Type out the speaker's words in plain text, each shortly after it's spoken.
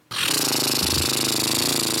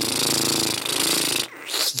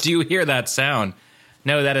Do you hear that sound?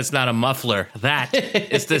 No, that is not a muffler. That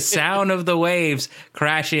is the sound of the waves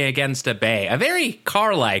crashing against a bay. A very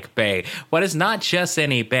car-like bay. But it's not just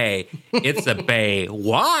any bay. It's a Bay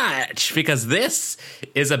Watch. Because this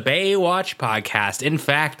is a Baywatch podcast. In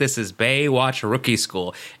fact, this is Baywatch Rookie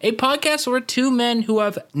School. A podcast where two men who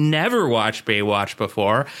have never watched Baywatch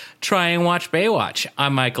before try and watch Baywatch.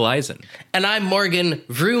 I'm Michael Eisen. And I'm Morgan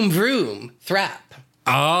Vroom Vroom Thrap.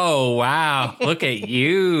 Oh, wow. Look at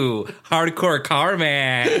you. Hardcore car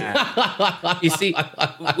man. You see,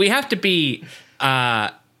 we have to be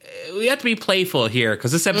playful here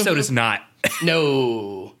because this episode is not.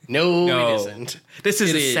 No, it isn't. This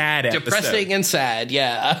is a sad episode. Depressing and sad,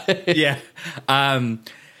 yeah. Yeah.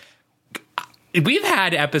 We've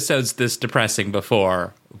had episodes this depressing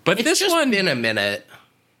before, but It's this just one been a minute.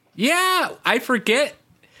 Yeah, I forget.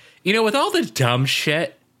 You know, with all the dumb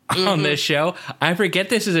shit on this show, I forget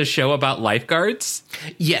this is a show about lifeguards.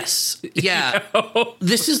 Yes. Yeah. You know?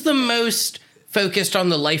 This is the most focused on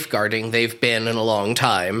the lifeguarding they've been in a long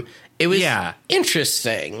time. It was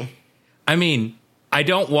interesting. I mean, I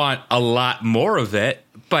don't want a lot more of it,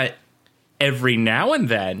 but every now and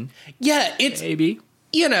then. Yeah, it's maybe.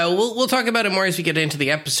 You know, we'll talk about it more as we get into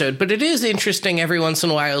the episode, but it is interesting every once in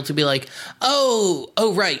a while to be like, oh,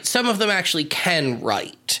 right, some of them actually can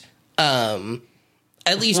write.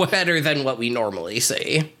 At least better than what we normally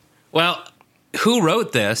see. Well, who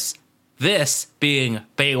wrote this? This being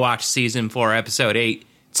Baywatch Season 4, Episode 8,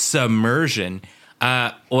 Submersion,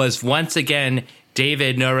 was once again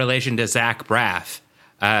David, no relation to Zach Braff,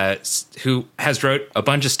 who has wrote a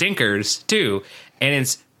bunch of stinkers, too. And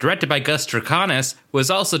it's directed by Gus Draconis, was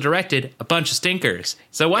also directed a bunch of stinkers.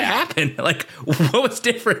 So what happened? Like, what was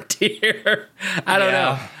different here? I don't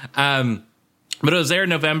know. But it was there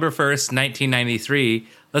November 1st, 1993.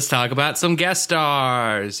 Let's talk about some guest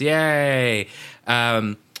stars. Yay.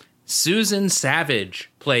 Susan Savage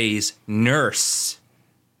plays Nurse.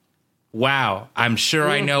 Wow. I'm sure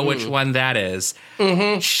I know which one that is.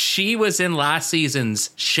 She was in last season's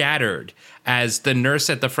Shattered as the nurse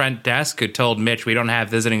at the front desk who told Mitch we don't have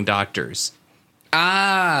visiting doctors.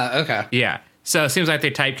 Ah, okay. Yeah. So it seems like they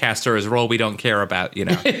typecast her as a role we don't care about, you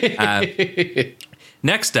know.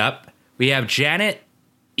 Next up, we have Janet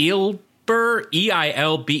Eilber,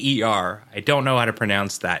 E-I-L-B-E-R. I don't know how to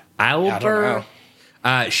pronounce that. Eilber?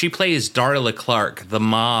 She plays Darla Clark, the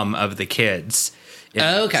mom of the kids.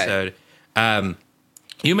 Okay. Episode.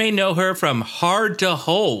 You may know her from Hard to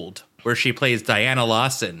Hold, where she plays Diana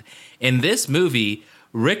Lawson. In this movie,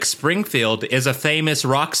 Rick Springfield is a famous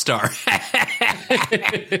rock star.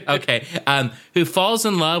 Okay. Who falls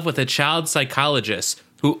in love with a child psychologist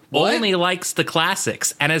who only likes the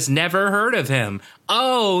classics and has never heard of him.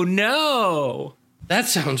 Oh, no. That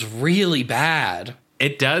sounds really bad.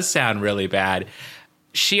 It does sound really bad.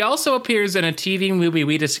 She also appears in a TV movie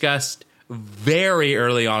we discussed very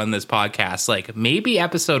early on in this podcast, like maybe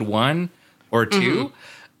episode 1 or 2,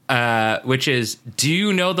 which is Do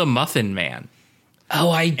You Know the Muffin Man?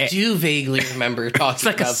 Oh, I do vaguely remember talking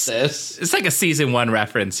about this. It's like a season 1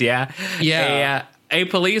 reference, yeah? Yeah. A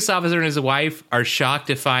police officer and his wife are shocked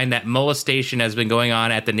to find that molestation has been going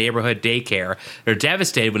on at the neighborhood daycare. They're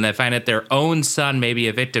devastated when they find that their own son may be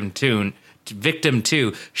a victim too.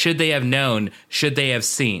 Should they have known? Should they have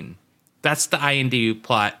seen? That's the IND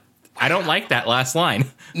plot. I don't like that last line.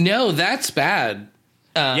 No, that's bad.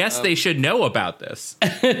 Yes, they should know about this.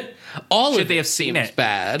 Should they have seen it?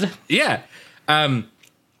 Bad. Yeah.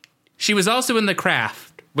 She was also in The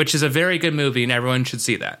Craft, which is a very good movie, and everyone should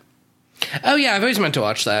see that. Oh, yeah, I've always meant to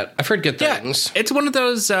watch that. I've heard good things. Yeah, it's one of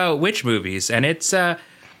those witch movies, and it's, I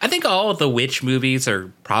think all of the witch movies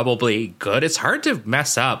are probably good. It's hard to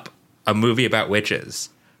mess up a movie about witches.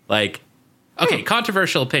 Like, okay,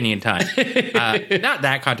 controversial opinion time. Not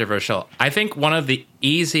that controversial. I think one of the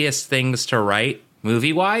easiest things to write,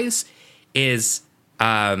 movie-wise, is,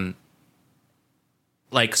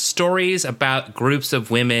 like, stories about groups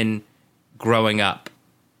of women growing up.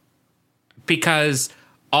 Because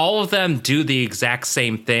all of them do the exact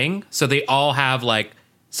same thing, so they all have, like,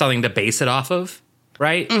 something to base it off of,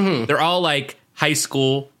 right? They're all, like, high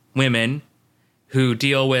school women who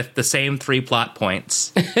deal with the same 3 plot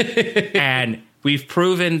points. And we've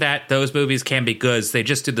proven that those movies can be good. So they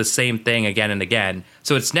just do the same thing again and again.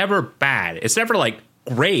 So it's never bad. It's never, like,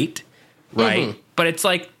 great, right? But it's,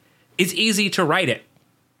 like, it's easy to write it.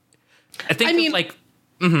 I mean, like...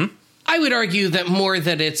 I would argue that more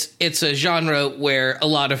that it's a genre where a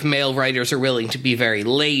lot of male writers are willing to be very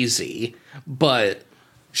lazy, but...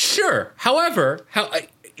 Sure. However,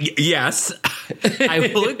 yes,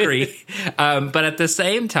 I will agree. But at the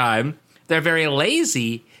same time, they're very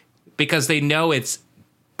lazy because they know it's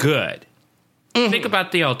good. Think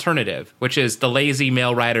about the alternative, which is the lazy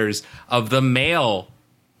male writers of the male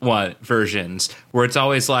one versions, where it's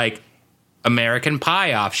always like American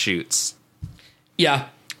Pie offshoots. Yeah.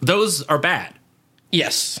 Those are bad.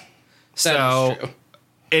 Yes. So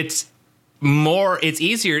it's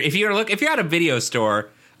easier if you're at a video store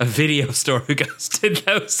who goes to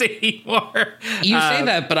those anymore. You say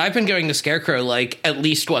that, but I've been going to Scarecrow like at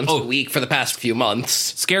least once a week for the past few months.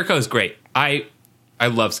 Scarecrow's great. I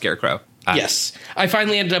love Scarecrow. Yes. I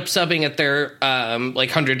finally ended up subbing at their like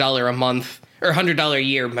 $100 a month or $100 a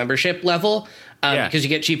year membership level because you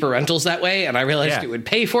get cheaper rentals that way, and I realized it would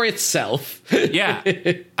pay for itself.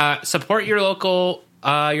 Support your local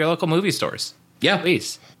movie stores. Yeah.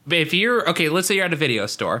 Please. If let's say you're at a video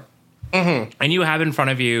store and you have in front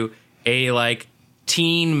of you a like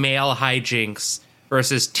teen male hijinks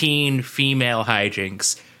versus teen female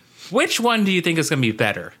hijinks, which one do you think is going to be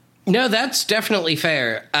better? No, that's definitely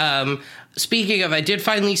fair. Speaking of, I did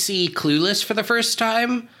finally see Clueless for the first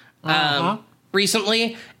time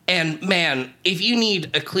recently. And man, if you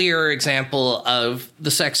need a clearer example of the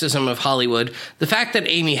sexism of Hollywood, the fact that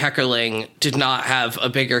Amy Heckerling did not have a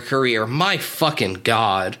bigger career, my fucking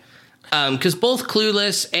God. Because both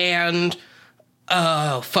Clueless and,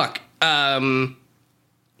 well,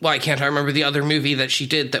 why can't I remember the other movie that she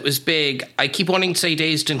did that was big? I keep wanting to say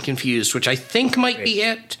Dazed and Confused, which I think might be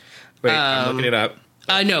it. Wait, I'm looking it up.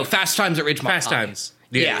 No, Fast Times at Ridgemont Fast High. Times.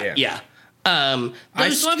 Yeah.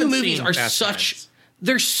 Those two movies are such...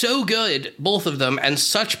 They're so good, both of them, and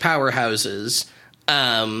such powerhouses.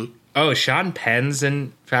 Sean Penn's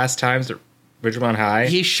in Fast Times at Ridgemont High?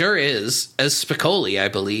 He sure is, as Spicoli, I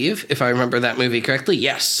believe, if I remember that movie correctly.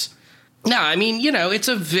 Yes. No, I mean, it's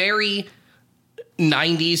a very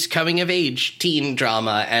 90s coming-of-age teen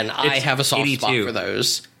drama, and I have a soft 82. spot for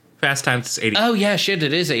those. Fast Times is 82. Oh, yeah, shit,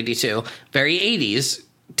 it is 82. Very 80s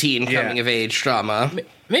teen coming-of-age drama.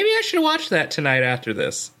 Maybe I should watch that tonight after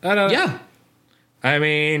this. I don't know. Yeah. I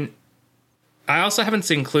mean, I also haven't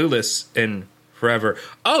seen Clueless in forever.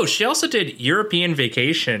 Oh, she also did European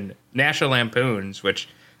Vacation, National Lampoons, which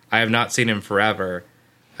I have not seen in forever.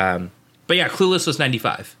 But yeah, Clueless was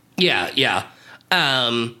 95. Yeah.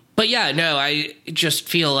 But yeah, no, I just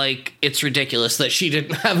feel like it's ridiculous that she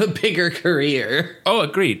didn't have a bigger career. Oh,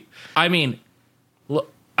 agreed. I mean,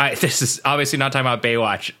 look, this is obviously not talking about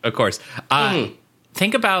Baywatch, of course.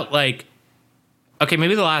 Think about, maybe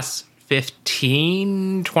the last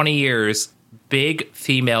 15, 20 years, big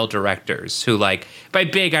female directors who, by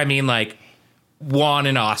big, I mean, won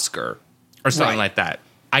an Oscar or something like that.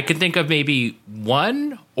 I can think of maybe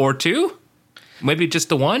one or two, maybe just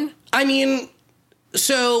the one. I mean,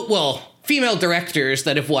 female directors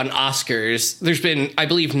that have won Oscars, there's been, I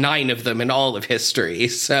believe, 9 of them in all of history,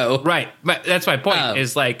 so... Right, but that's my point,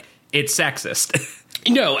 is, it's sexist.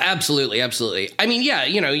 No, absolutely. I mean, yeah,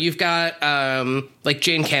 you've got,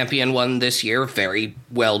 Jane Campion won this year, very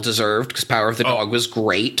well-deserved, because Power of the Dog was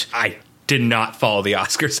great. I did not follow the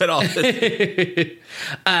Oscars at all.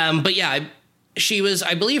 But yeah, she was,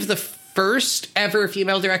 I believe, the first ever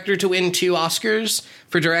female director to win 2 Oscars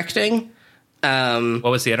for directing. What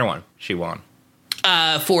was the other one she won?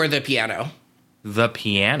 For The Piano. The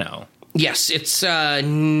Piano? Yes, it's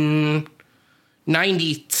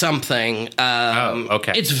 90-something.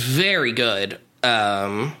 Okay. It's very good.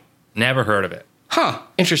 Never heard of it. Huh,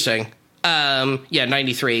 interesting.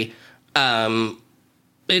 93.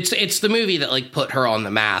 It's the movie that, put her on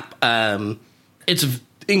the map. It's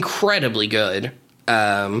incredibly good.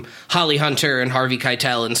 Holly Hunter and Harvey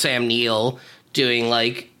Keitel and Sam Neill doing,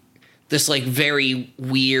 this, very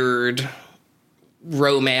weird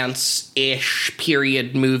romance-ish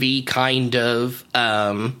period movie, kind of.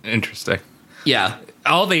 Interesting. Yeah.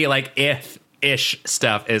 All the, if-ish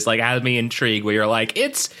stuff is, has me intrigued, where you're like,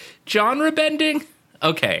 it's genre-bending?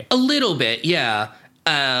 Okay. A little bit, yeah.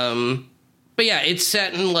 But yeah, it's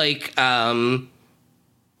set in,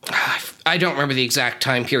 I don't remember the exact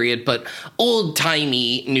time period, but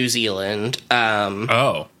old-timey New Zealand. And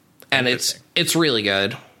it's really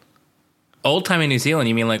good. Old-timey New Zealand,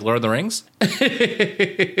 you mean Lord of the Rings?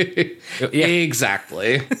 Yeah.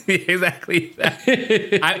 Exactly. Exactly.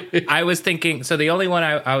 I was thinking, so the only one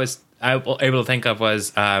I was able to think of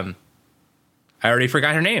was, I already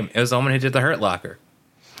forgot her name. It was the woman who did The Hurt Locker.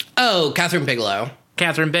 Oh, Catherine Bigelow.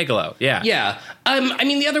 Catherine Bigelow, yeah. Yeah. I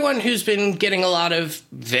mean, the other one who's been getting a lot of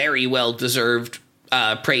very well-deserved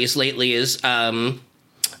praise lately is Celine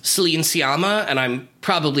Sciamma, and I'm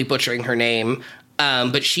probably butchering her name,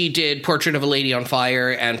 but she did Portrait of a Lady on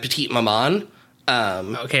Fire and Petite Maman.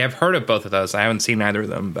 Okay, I've heard of both of those. I haven't seen either of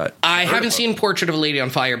them, but... I haven't seen Portrait of a Lady on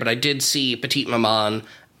Fire, but I did see Petite Maman,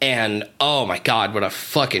 And oh my God, what a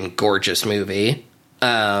fucking gorgeous movie.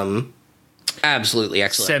 Absolutely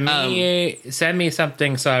excellent. Send me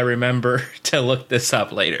something so I remember to look this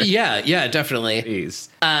up later. Yeah, definitely. Please.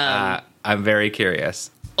 I'm very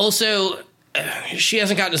curious. Also, she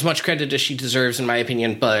hasn't gotten as much credit as she deserves, in my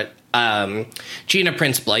opinion, but Gina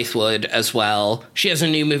Prince Blythewood as well. She has a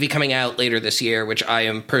new movie coming out later this year, which I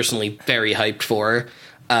am personally very hyped for.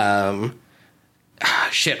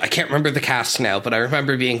 Shit, I can't remember the cast now, but I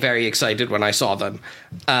remember being very excited when I saw them.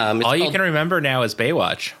 All you can remember now is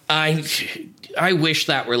Baywatch. I wish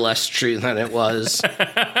that were less true than it was.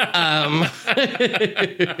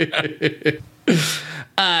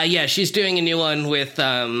 Yeah, she's doing a new one with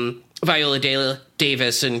Viola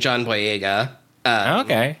Davis and John Boyega.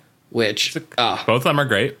 Okay. Which, both of them are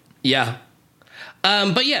great. Yeah.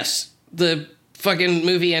 But yes, the fucking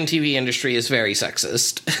movie and TV industry is very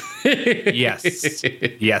sexist. Yes.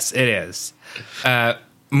 Yes, it is.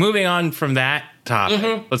 Moving on from that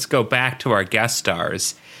topic, let's go back to our guest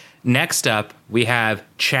stars. Next up, we have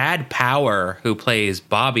Chad Power, who plays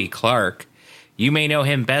Bobby Clark. You may know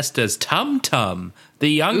him best as Tum Tum, the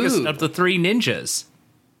youngest of the three ninjas.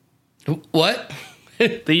 What?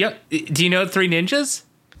 Do you know Three Ninjas?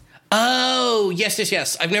 Oh,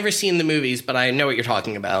 yes. I've never seen the movies, but I know what you're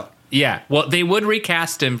talking about. Yeah, well, they would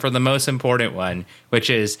recast him for the most important one, which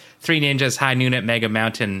is Three Ninjas High Noon at Mega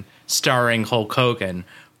Mountain, starring Hulk Hogan.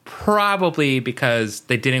 Probably because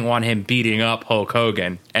they didn't want him beating up Hulk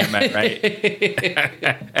Hogan. Am I right?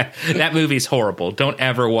 That movie's horrible. Don't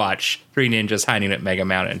ever watch Three Ninjas High Noon at Mega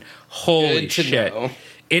Mountain. Holy shit. Know.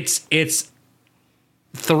 It's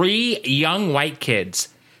three young white kids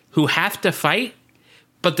who have to fight,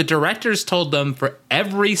 but the directors told them for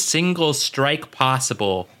every single strike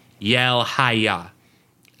possible, yell "Hi-ya."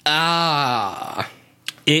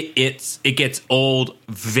 It gets old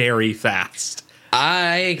very fast.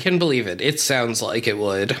 I can believe it. It sounds like it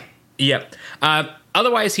would. Yep.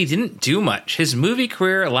 Otherwise, he didn't do much. His movie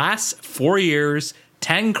career lasts 4 years,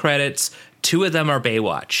 10 credits. 2 of them are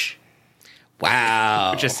Baywatch.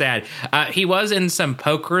 Wow. Which is sad. He was in some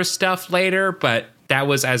poker stuff later, but that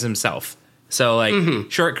was as himself. So,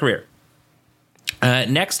 short career.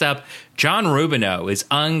 Next up, John Rubino is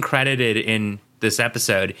uncredited in this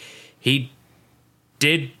episode. He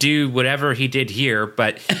did do whatever he did here,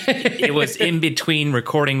 but it was in between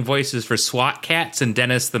recording voices for SWAT Cats and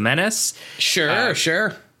Dennis the Menace. Sure.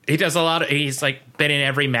 He does a lot of, he's like been in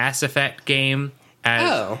every Mass Effect game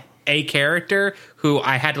as a character who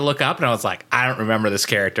I had to look up and I was like, I don't remember this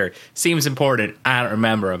character. Seems important. I don't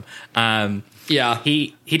remember him. Yeah.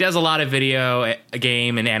 He does a lot of video,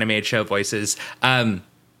 game, and animated show voices.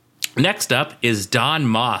 Next up is Don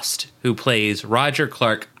Most, who plays Roger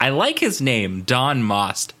Clark. I like his name, Don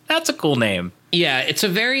Most. That's a cool name. Yeah, it's a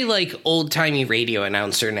very, like, old-timey radio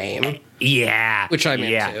announcer name. Yeah. Which I'm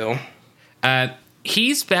into.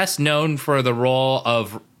 He's best known for the role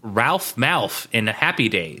of Ralph Malph in Happy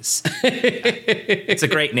Days. It's a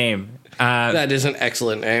great name. That is an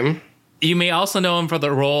excellent name. You may also know him for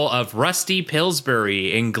the role of Rusty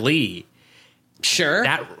Pillsbury in Glee. Sure.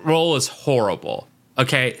 That role is horrible.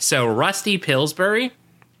 Okay, so Rusty Pillsbury,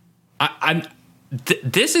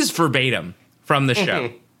 this is verbatim from the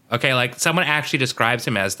show. Okay, like someone actually describes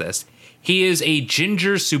him as this. He is a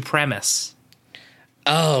ginger supremacist.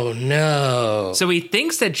 Oh, no. So he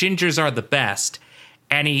thinks that gingers are the best,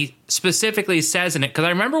 and he specifically says in it, because I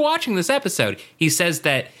remember watching this episode, he says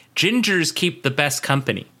that gingers keep the best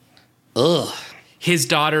company. Ugh. His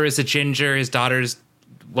daughter is a ginger. His daughter's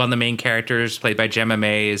one of the main characters, played by Gemma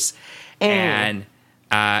Mays. And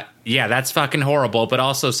yeah, that's fucking horrible, but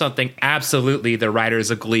also something absolutely the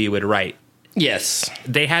writers of Glee would write. Yes.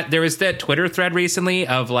 There was that Twitter thread recently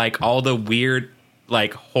of like all the weird,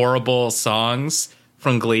 like horrible songs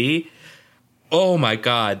from Glee. Oh my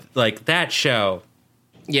God. Like that show.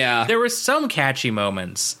 Yeah. There were some catchy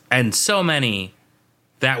moments and so many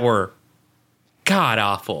that were god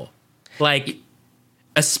awful. Like,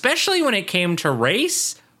 especially when it came to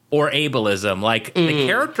race or ableism. Like the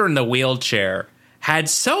character in the wheelchair had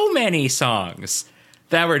so many songs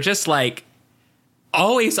that were just like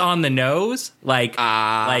always on the nose, like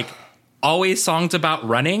always songs about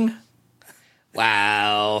running.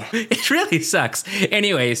 Wow. It really sucks.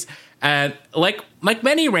 Anyways, like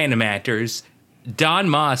many random actors, Don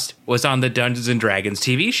Most was on the Dungeons and Dragons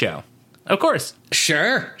TV show. Of course.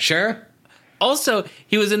 Sure. Also,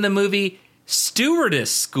 he was in the movie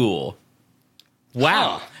Stewardess School.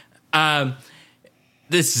 Wow. Huh.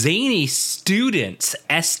 The zany students,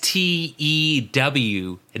 STEW,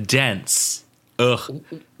 Dents. Ugh.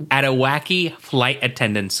 At a wacky flight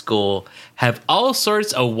attendant school, have all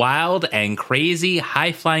sorts of wild and crazy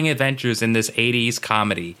high-flying adventures in this 80s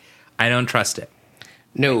comedy. I don't trust it.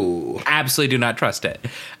 No. Absolutely do not trust it.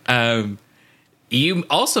 You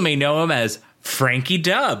also may know him as Frankie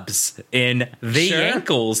Dubs in The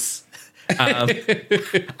Yankles.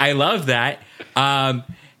 I love that.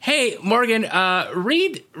 Hey, Morgan,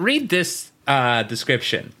 read this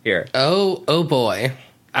description here. Oh boy.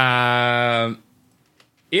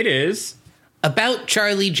 It is about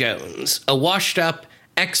Charlie Jones, a washed-up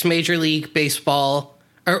ex-Major League Baseball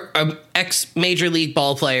or ex-Major League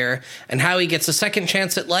ball player, and how he gets a second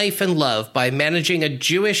chance at life and love by managing a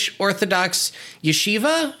Jewish Orthodox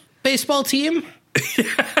yeshiva baseball team.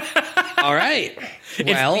 All right.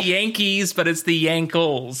 Well, it's the Yankees, but it's the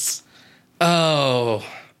Yankles. Oh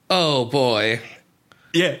boy.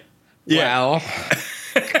 Yeah. Wow.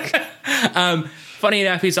 Funny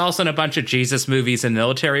enough, he's also in a bunch of Jesus movies and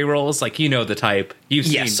military roles. Like, you know the type.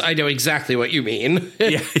 Yes, I know exactly what you mean.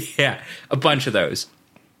 yeah, a bunch of those.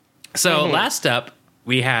 So last up,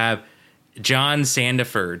 we have John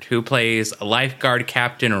Sandiford, who plays lifeguard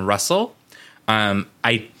Captain Russell.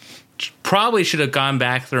 I probably should have gone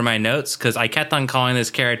back through my notes because I kept on calling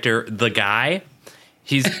this character the guy.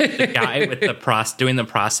 He's the guy with the doing the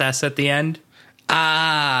process at the end.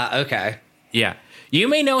 Ah, okay. Yeah. You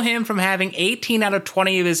may know him from having 18 out of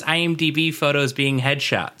 20 of his IMDb photos being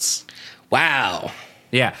headshots. Wow.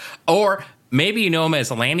 Yeah. Or maybe you know him as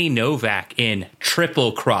Lanny Novak in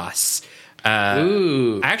Triple Cross.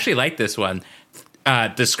 Ooh. I actually like this one.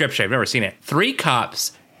 Description. I've never seen it. 3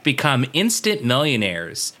 cops become instant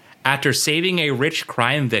millionaires after saving a rich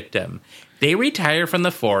crime victim. They retire from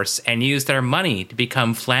the force and use their money to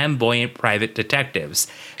become flamboyant private detectives.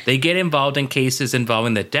 They get involved in cases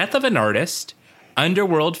involving the death of an artist,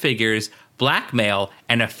 underworld figures, blackmail,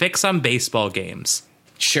 and a fix on baseball games.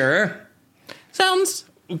 Sure. Sounds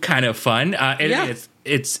kind of fun. Yeah.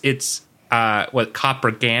 It's what,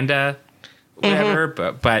 propaganda, whatever,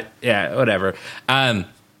 but yeah, whatever.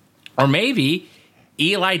 Or maybe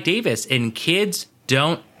Eli Davis in Kids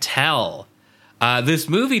Don't Tell. This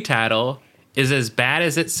movie title is as bad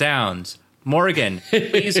as it sounds. Morgan,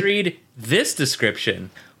 please read this description.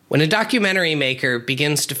 When a documentary maker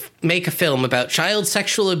begins to make a film about child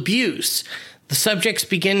sexual abuse, the subjects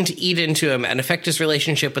begin to eat into him and affect his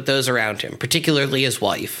relationship with those around him, particularly his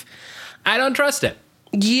wife. I don't trust it.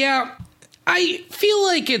 Yeah, I feel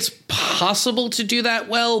like it's possible to do that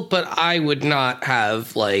well, but I would not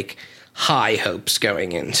have, high hopes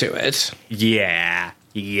going into it. Yeah.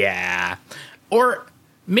 Or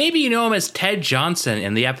maybe you know him as Ted Johnson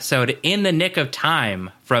in the episode In the Nick of Time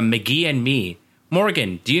from McGee and Me.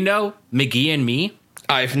 Morgan, do you know McGee and Me?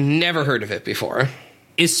 I've never heard of it before.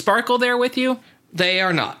 Is Sparkle there with you? They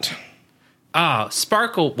are not. Oh,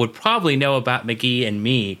 Sparkle would probably know about McGee and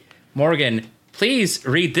Me. Morgan, please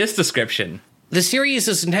read this description. The series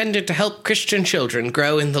is intended to help Christian children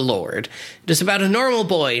grow in the Lord. It is about a normal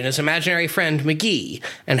boy and his imaginary friend McGee,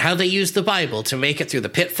 and how they use the Bible to make it through the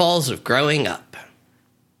pitfalls of growing up.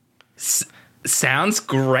 Sounds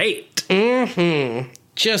great. Mm-hmm.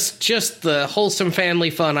 Just the wholesome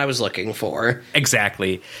family fun I was looking for.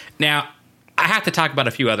 Exactly. Now, I have to talk about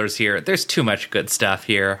a few others here. There's too much good stuff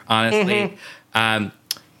here, honestly.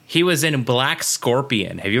 He was in Black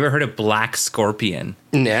Scorpion. Have you ever heard of Black Scorpion?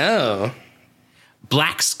 No.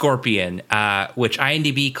 Black Scorpion, which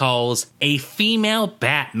IMDb calls a female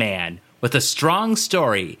Batman with a strong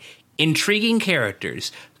story, intriguing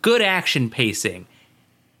characters, good action pacing,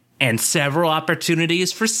 and several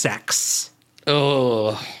opportunities for sex.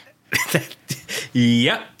 Oh.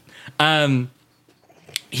 Yep.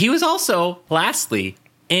 He was also, lastly,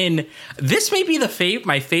 in... This may be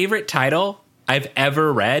my favorite title I've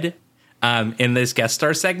ever read in this guest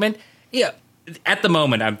star segment. Yeah, at the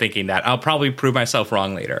moment, I'm thinking that. I'll probably prove myself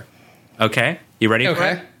wrong later. Okay? You ready for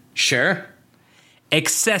it? Sure.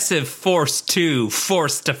 Excessive Force 2,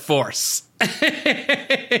 Force to Force.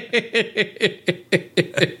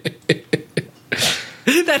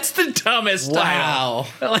 That's the dumbest title.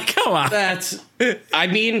 Wow. Come on. I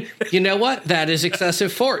mean, you know what? That is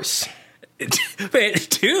excessive force. But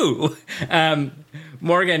 2.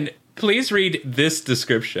 Morgan, please read this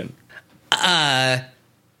description.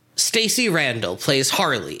 Stacey Randall plays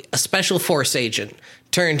Harley, a special force agent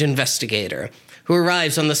turned investigator, who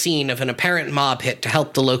arrives on the scene of an apparent mob hit to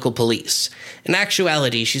help the local police. In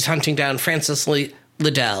actuality, she's hunting down Frances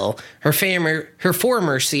Liddell, her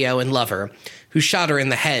former CO and lover, who shot her in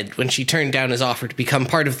the head when she turned down his offer to become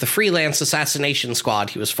part of the freelance assassination squad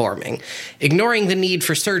he was forming, ignoring the need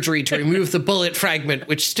for surgery to remove the bullet fragment,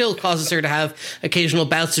 which still causes her to have occasional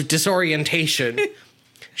bouts of disorientation.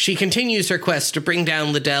 She continues her quest to bring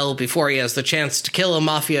down Liddell before he has the chance to kill a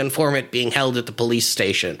mafia informant being held at the police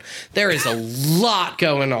station. There is a lot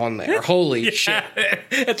going on there. Holy shit.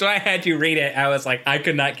 That's why I had you read it. I was like, I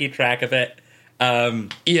could not keep track of it.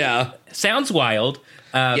 Yeah. Sounds wild.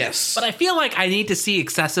 Yes. But I feel like I need to see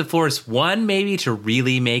Excessive Force 1 maybe to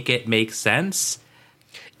really make it make sense.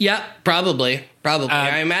 Yeah, probably.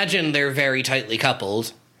 I imagine they're very tightly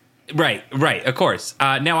coupled. Right, of course.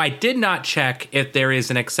 Now, I did not check if there is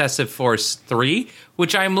an Excessive Force 3,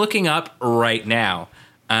 which I'm looking up right now.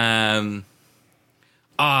 No,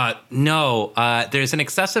 there's an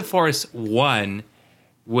Excessive Force 1,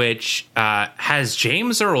 which has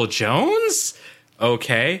James Earl Jones?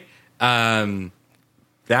 Okay.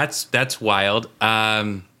 That's wild.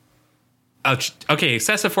 Okay,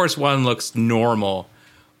 Excessive Force 1 looks normal.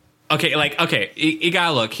 Okay, you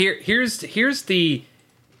gotta look. Here's the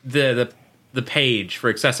page for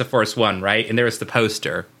Excessive Force 1, right? And there's the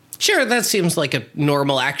poster. Sure, that seems like a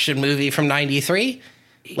normal action movie from 93.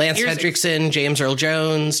 Lance Hendrickson, James Earl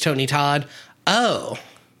Jones, Tony Todd. Oh.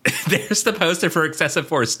 There's the poster for Excessive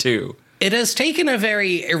Force 2. It has taken a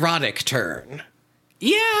very erotic turn.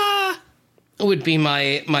 Yeah. Would be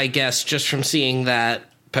my guess just from seeing that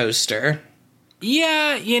poster.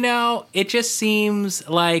 Yeah, it just seems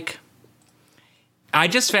like... I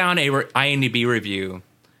just found a IMDb review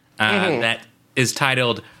that is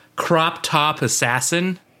titled Crop Top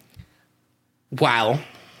Assassin. Wow.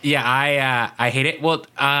 Yeah, I hate it. Well,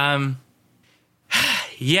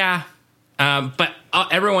 yeah. But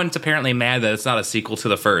everyone's apparently mad that it's not a sequel to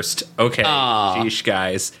the first. Okay. Sheesh,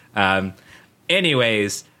 guys.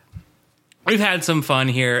 Anyways, we've had some fun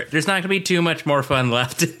here. There's not going to be too much more fun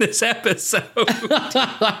left in this episode.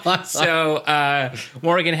 So,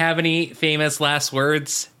 Morgan, have any famous last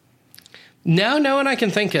words? No one I can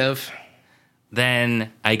think of.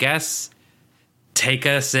 Then, I guess, take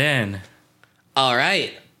us in. All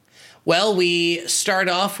right. Well, we start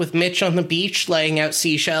off with Mitch on the beach laying out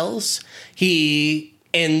seashells. He,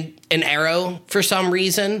 in an arrow, for some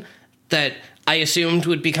reason, that I assumed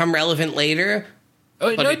would become relevant later,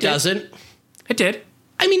 but it doesn't. It did.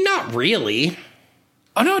 I mean, not really.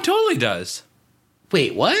 Oh, no, it totally does.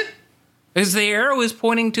 Wait, what? Because the arrow is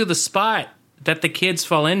pointing to the spot that the kids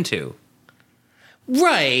fall into.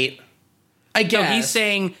 Right. I guess. So he's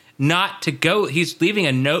saying not to go. He's leaving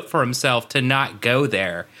a note for himself to not go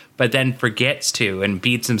there, but then forgets to and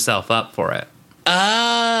beats himself up for it.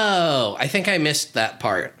 Oh, I think I missed that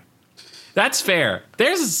part. That's fair.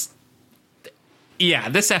 This episode. Yeah,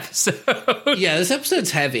 this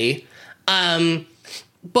episode's heavy.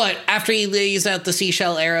 But after he lays out the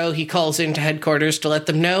seashell arrow, he calls into headquarters to let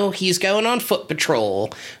them know he's going on foot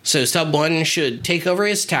patrol. So someone should take over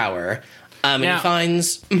his tower. And he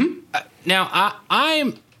finds... Now,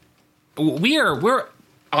 we're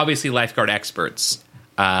obviously lifeguard experts.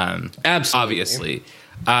 Absolutely. Obviously.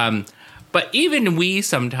 But even we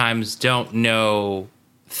sometimes don't know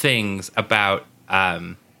things about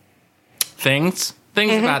things.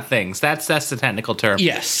 Things about things. That's the technical term.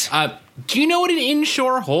 Yes. Do you know what an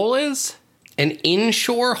inshore hole is? An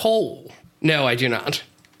inshore hole? No, I do not.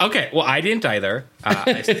 Okay, well, I didn't either.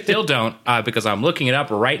 I still don't, because I'm looking it up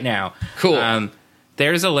right now. Cool.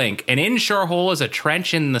 There's a link. An inshore hole is a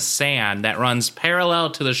trench in the sand that runs parallel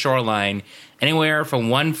to the shoreline, anywhere from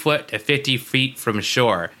 1 foot to 50 feet from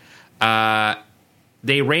shore.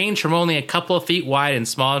 They range from only a couple of feet wide and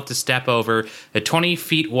small enough to step over, to 20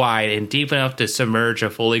 feet wide and deep enough to submerge a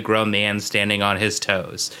fully grown man standing on his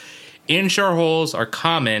toes. Inshore holes are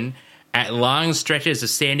common at long stretches of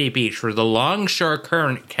sandy beach where the longshore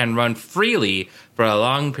current can run freely for a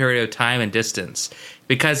long period of time and distance.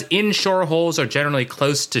 Because inshore holes are generally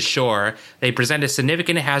close to shore, they present a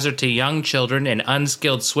significant hazard to young children and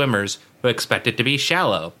unskilled swimmers who expect it to be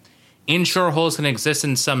shallow. Inshore holes can exist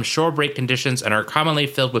in some shore break conditions and are commonly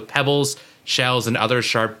filled with pebbles, shells, and other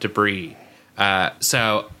sharp debris.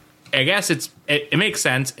 So I guess it makes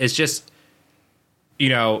sense. It's just,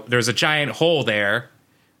 there's a giant hole there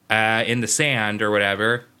in the sand or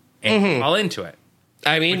whatever, and you fall into it.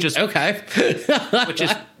 I mean, okay. Which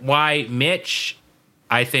is why Mitch,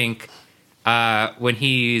 I think, when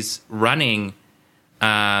he's running,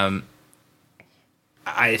 I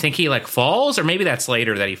think he falls, or maybe that's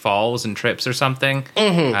later that he falls and trips or something.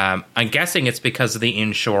 I'm guessing it's because of the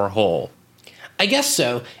inshore hole. I guess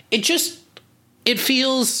so. It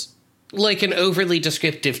feels like an overly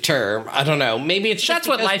descriptive term. I don't know. Maybe it's just that's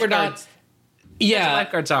what lifeguards. Yeah.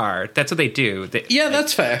 Lifeguards are. That's what they do. Yeah,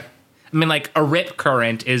 that's fair. I mean, like, a rip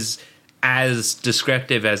current is as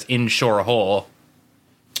descriptive as inshore hole.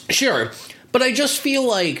 Sure. But I just feel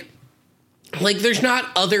like there's not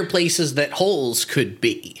other places that holes could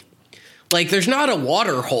be. Like, there's not a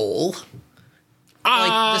water hole.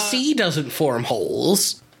 Like, the sea doesn't form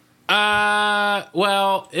holes.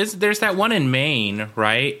 Well, there's that one in Maine,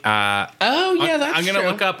 right? That's true. I'm gonna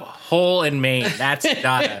look up hole in Maine. That's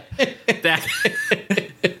not that.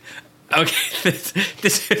 Okay,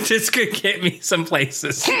 this could get me some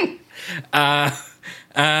places.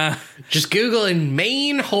 Just Google in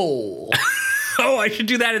Maine hole. Oh, I should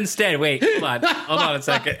do that instead. Wait, hold on a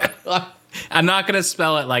second. I'm not gonna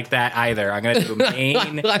spell it like that either. I'm gonna do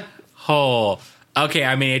Maine hole. Okay,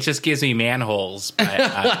 I mean, it just gives me manholes. But,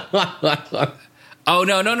 oh,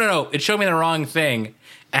 no. It showed me the wrong thing.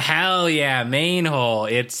 Hell yeah, main hole.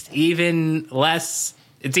 It's even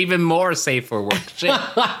more safe for work. Shit.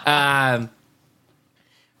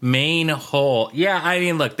 Main hole. Yeah, I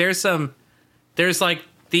mean, look, there's like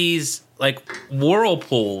these, like,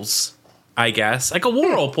 whirlpools, I guess. Like, a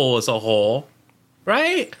whirlpool is a hole,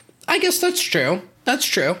 right? I guess that's true. That's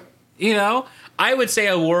true. You know? I would say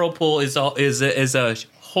a whirlpool is a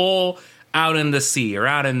hole out in the sea or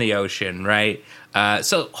out in the ocean, right?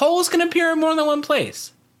 So holes can appear in more than one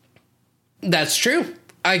place. That's true.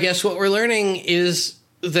 I guess what we're learning is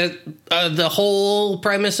that the whole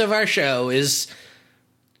premise of our show is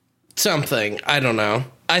something. I don't know.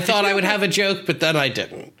 I thought I would have a joke, but then I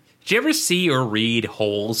didn't. Did you ever see or read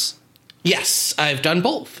Holes? Yes, I've done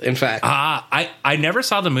both, in fact. I never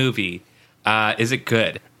saw the movie. Is it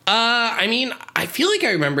good? I mean, I feel like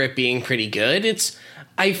I remember it being pretty good.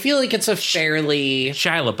 I feel like it's a fairly...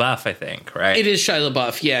 Shia LaBeouf, I think, right? It is Shia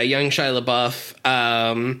LaBeouf, yeah, young Shia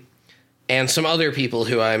LaBeouf, and some other people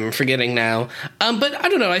who I'm forgetting now. But I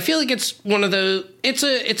don't know, I feel like it's one of the... It's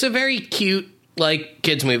a very cute, like,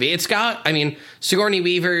 kids movie. It's got, I mean, Sigourney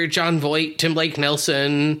Weaver, Jon Voight, Tim Blake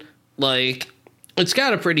Nelson, like, it's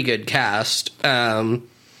got a pretty good cast. I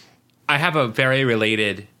have a very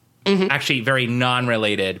related... Mm-hmm. Actually, very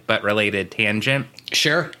non-related, but related tangent.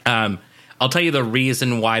 Sure. I'll tell you the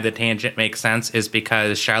reason why the tangent makes sense is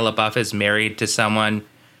because Shia LaBeouf is married to someone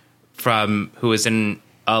who was in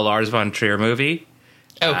a Lars von Trier movie.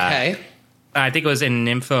 Okay. I think it was in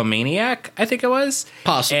Nymphomaniac, I think it was.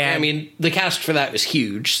 Possibly. I mean, the cast for that was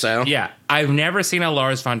huge, so. Yeah. I've never seen a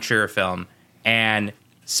Lars von Trier film, and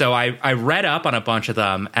so I read up on a bunch of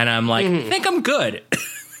them, and I'm like, I think I'm good.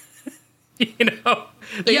 You know?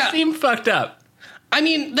 They seem fucked up. I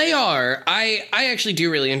mean, they are. I actually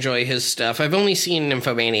do really enjoy his stuff. I've only seen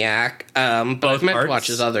Nymphomaniac, but I've meant to watch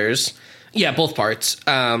his others. Yeah, both parts.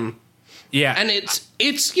 Yeah. And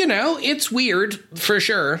it's you know, it's weird, for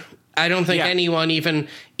sure. I don't think anyone, even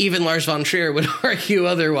Lars von Trier, would argue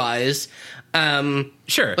otherwise.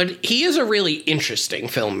 Sure. But he is a really interesting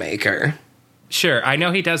filmmaker. Sure. I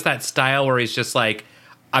know he does that style where he's just like,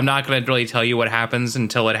 I'm not going to really tell you what happens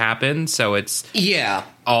until it happens, so it's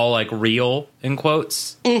all, like, real, in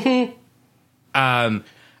quotes. Mm-hmm.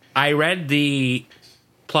 I read the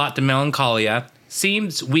plot to Melancholia.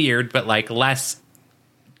 Seems weird, but, like, less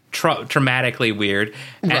traumatically weird.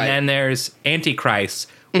 And then there's Antichrist,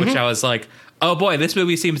 which I was like, oh, boy, this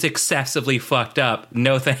movie seems excessively fucked up.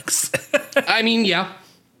 No thanks. I mean, yeah.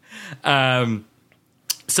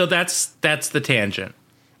 So that's the tangent.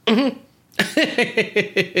 Mm-hmm.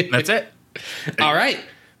 That's it. All right.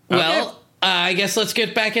 Well, I guess let's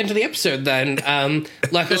get back into the episode then.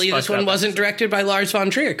 Luckily, this one wasn't directed by Lars von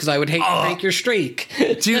Trier, because I would hate to break your streak.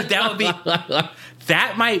 Dude,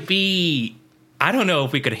 that might be... I don't know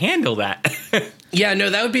if we could handle that. Yeah, no,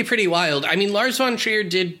 that would be pretty wild. I mean, Lars von Trier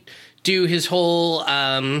did do his whole...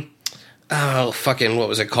 what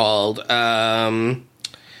was it called?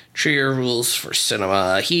 Trier Rules for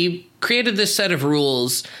Cinema. He created this set of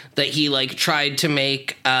rules that he, like, tried to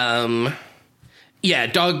make, Dogma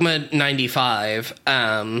 95,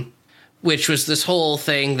 which was this whole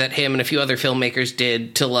thing that him and a few other filmmakers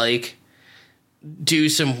did to, like, do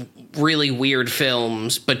some really weird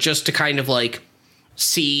films, but just to kind of, like,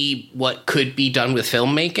 see what could be done with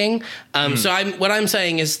filmmaking. So what I'm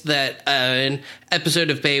saying is that an episode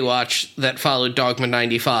of Baywatch that followed Dogma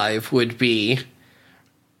 95 would be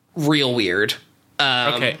real weird.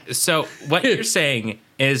 Okay, so what you're saying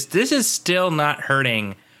is this is still not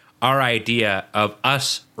hurting our idea of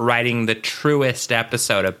us writing the truest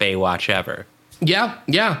episode of Baywatch ever. Yeah.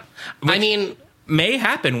 Which, I mean, may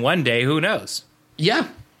happen one day, who knows? Yeah.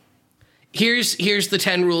 Here's the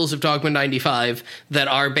 10 rules of Dogma 95 that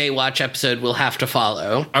our Baywatch episode will have to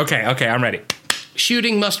follow. Okay, I'm ready.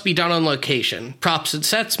 shooting must be done on location. Props and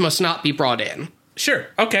sets must not be brought in. Sure.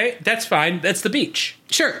 Okay, that's fine. That's the beach.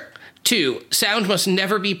 Sure. 2, sound must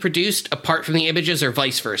never be produced apart from the images or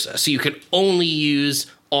vice versa. So you can only use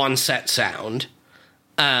on-set sound.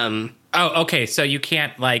 Okay. So you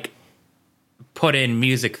can't, like, put in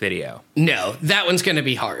music video. No, that one's going to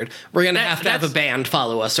be hard. We're going to have a band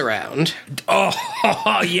follow us around.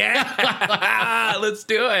 Oh yeah. Let's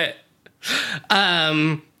do it.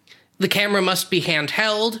 The camera must be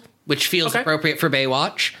handheld, which feels appropriate for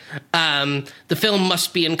Baywatch. The film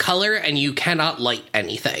must be in color, and you cannot light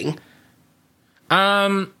anything.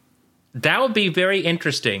 That would be very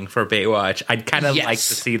interesting for Baywatch. I'd kind of like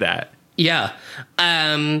to see that. Yeah.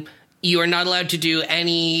 You are not allowed to do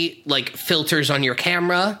any, like, filters on your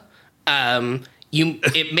camera.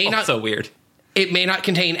 It may not... So weird. It may not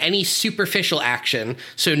contain any superficial action,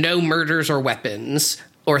 so no murders or weapons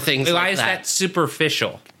or things like that. Why is that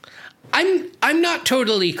superficial? I'm not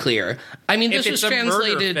totally clear. I mean, this was translated...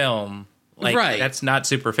 If it's a murder film, like, right. That's not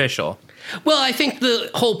superficial. Well, I think the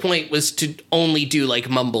whole point was to only do, like,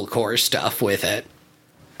 mumblecore stuff with it.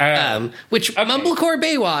 Which mumblecore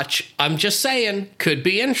Baywatch, I'm just saying, could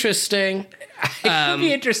be interesting. It could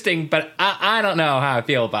be interesting, but I don't know how I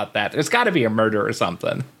feel about that. There's got to be a murder or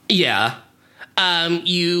something. Yeah.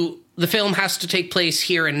 The film has to take place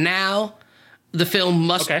here and now. The film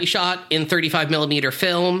must be shot in 35mm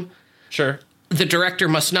film. Sure. The director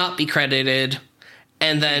must not be credited.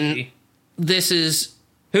 And then this is...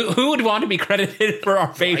 Who would want to be credited for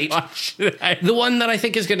our Baywatch? Right. The one that I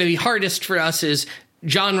think is going to be hardest for us is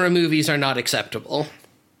genre movies are not acceptable.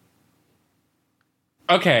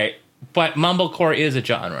 Okay, but mumblecore is a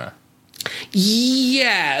genre.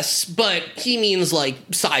 Yes, but he means, like,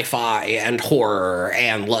 sci-fi and horror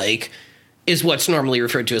and, like, is what's normally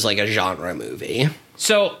referred to as, like, a genre movie.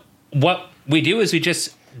 So what we do is we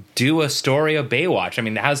just do a story of Baywatch. I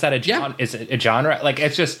mean, how's that a genre? Yeah. Is it a genre? Like,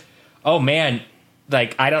 it's just, oh man,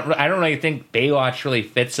 like I don't really think Baywatch really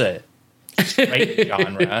fits a straight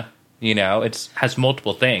genre. You know, it has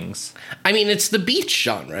multiple things. I mean, it's the beach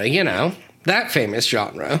genre, you know, that famous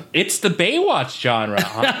genre. It's the Baywatch genre,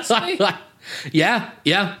 honestly. Yeah.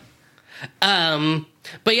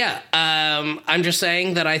 But yeah, I'm just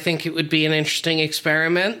saying that I think it would be an interesting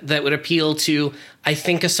experiment that would appeal to, I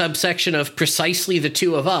think, a subsection of precisely the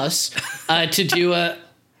two of us to do a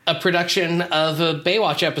production of a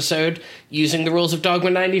Baywatch episode using the rules of Dogma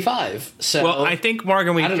 95. So, well, I think,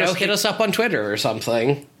 Morgan, hit us up on Twitter or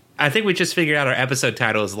something. I think we just figured out our episode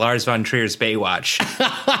title is Lars von Trier's Baywatch.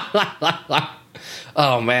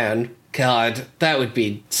 Oh, man. God, that would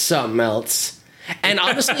be something else. And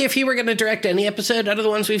honestly, if he were going to direct any episode out of the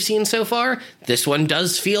ones we've seen so far, this one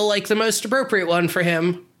does feel like the most appropriate one for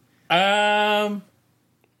him. Yeah,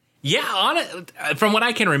 from what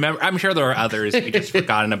I can remember, I'm sure there are others. We just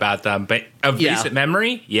forgotten about them, but of recent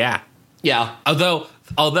memory, yeah. Although,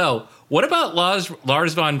 what about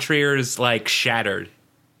Lars von Trier's, like, Shattered?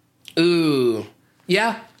 Ooh,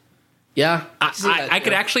 yeah. I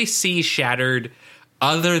could actually see Shattered,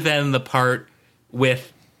 other than the part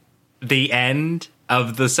with the end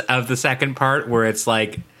of the second part where it's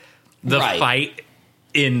like the fight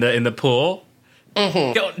in the pool.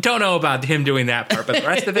 Mm-hmm. Don't know about him doing that part, but the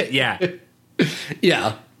rest of it, yeah.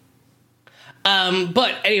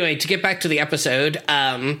 But anyway, to get back to the episode,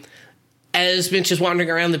 as Mitch is wandering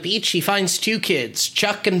around the beach, he finds two kids,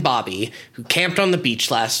 Chuck and Bobby, who camped on the beach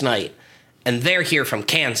last night. And they're here from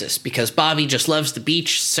Kansas because Bobby just loves the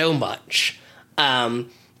beach so much.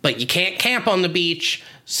 But you can't camp on the beach,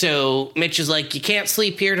 so Mitch is like, you can't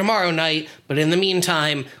sleep here tomorrow night, but in the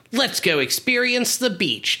meantime, let's go experience the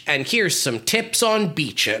beach. And here's some tips on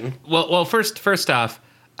beaching. Well, first off,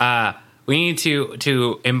 we need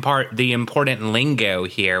to impart the important lingo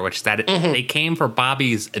here, which is that they came for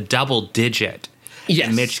Bobby's double digit. Yes.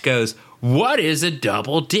 And Mitch goes, what is a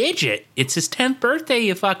double digit? It's his 10th birthday,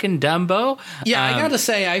 you fucking Dumbo. Yeah, I gotta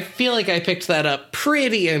say, I feel like I picked that up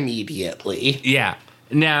pretty immediately. Yeah.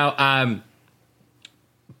 Now,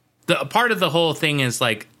 the part of the whole thing is,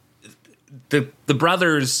 like, the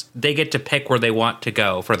brothers, they get to pick where they want to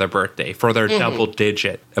go for their birthday, for their double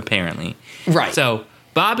digit, apparently. Right. So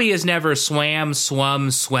Bobby has never swam,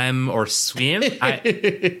 or swim.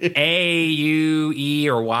 A, U, E,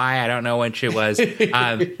 or Y, I don't know which it was, in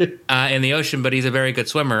the ocean, but he's a very good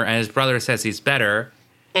swimmer, and his brother says he's better.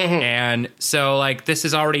 And so, like, this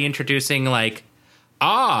is already introducing, like,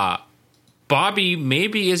 Bobby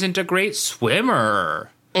maybe isn't a great swimmer.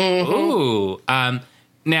 Ooh.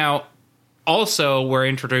 Now, also, we're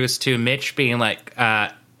introduced to Mitch being like,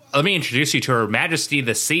 let me introduce you to Her Majesty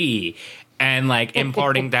the Sea. and like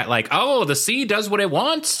imparting that like, oh, the sea does what it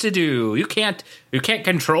wants to do. You can't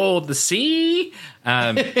control the sea.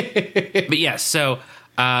 But yes, so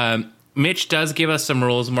Mitch does give us some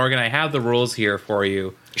rules. Morgan, I have the rules here for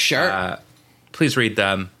you. Sure. Please read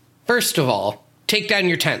them. First of all, take down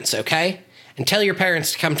your tents, okay? And tell your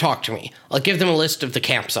parents to come talk to me. I'll give them a list of the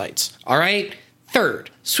campsites, all right? Third,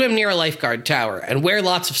 swim near a lifeguard tower and wear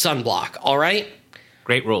lots of sunblock, all right?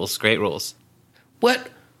 Great rules.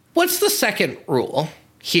 What's the second rule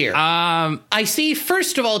here? I see,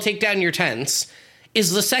 first of all, take down your tents.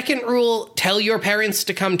 Is the second rule tell your parents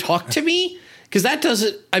to come talk to me? Because that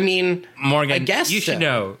doesn't, I mean, Morgan, I guess you should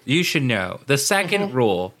know. You should know. The second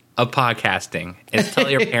rule of podcasting is tell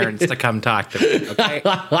your parents to come talk to me, okay?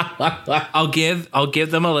 I'll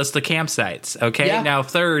give them a list of campsites, okay? Yeah. Now,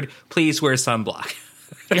 third, please wear sunblock.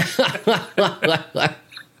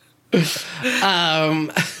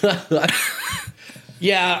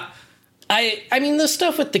 Yeah, I mean, the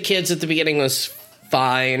stuff with the kids at the beginning was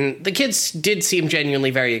fine. The kids did seem genuinely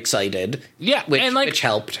very excited. Yeah, which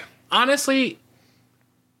helped. Honestly,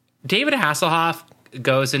 David Hasselhoff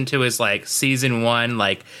goes into his like season 1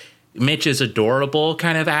 like Mitch is adorable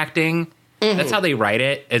kind of acting. Mm-hmm. That's how they write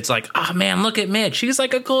it. It's like, oh man, look at Mitch. He's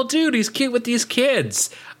like a cool dude. He's cute with these kids.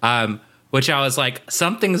 Which I was like,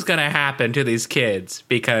 something's gonna happen to these kids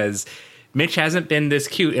because Mitch hasn't been this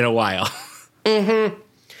cute in a while. Mm-hmm.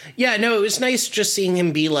 Yeah, no, it was nice just seeing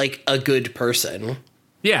him be like a good person.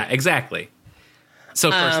 Yeah, exactly. So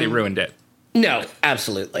of course they ruined it. No,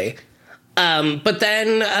 absolutely. But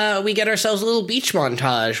then we get ourselves a little beach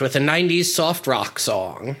montage with a 90s soft rock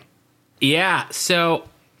song. Yeah, so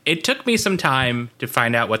it took me some time to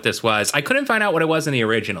find out what this was. I couldn't find out what it was in the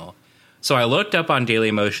original. So I looked up on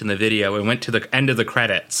Dailymotion the video and went to the end of the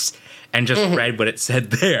credits and just read what it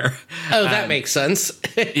said there. Oh, that makes sense.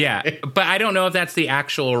 Yeah, but I don't know if that's the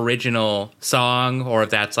actual original song or if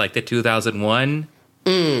that's like the 2001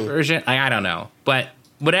 version. I don't know. But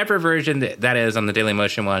whatever version that is on the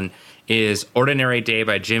Dailymotion one is Ordinary Day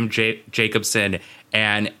by Jim Jacobson.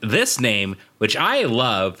 And this name, which I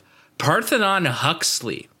love, Parthenon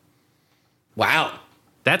Huxley. Wow.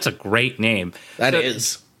 That's a great name. That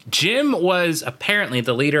is. Jim was apparently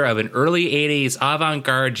the leader of an early 80s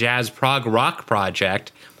avant-garde jazz prog rock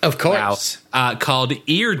project. Of course. Called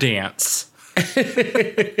Ear Dance.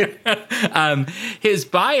 His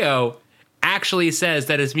bio actually says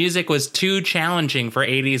that his music was too challenging for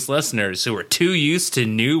 80s listeners who were too used to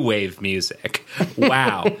new wave music.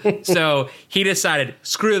 Wow. So he decided,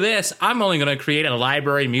 screw this, I'm only going to create a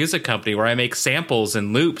library music company where I make samples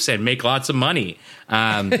and loops and make lots of money.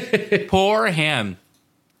 Poor him.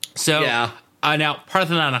 So yeah. Now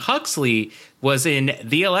Parthenon Huxley was in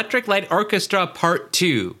the Electric Light Orchestra Part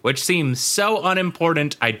 2, which seems so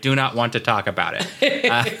unimportant, I do not want to talk about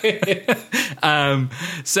it.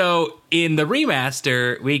 So in the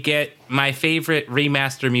remaster, we get my favorite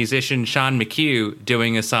remaster musician, Sean McHugh,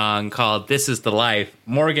 doing a song called This Is the Life.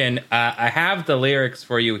 Morgan, I have the lyrics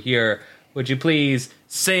for you here. Would you please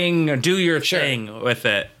do your thing with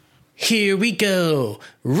it? Here we go,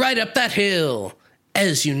 right up that hill.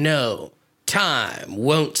 As you know, time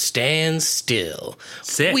won't stand still.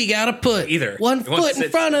 Sit. We gotta put one foot in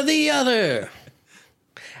front of the other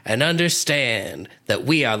and understand that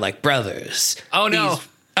we are like brothers. Oh, no.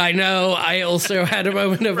 I know. I also had a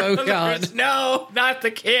moment of, oh, God. No, not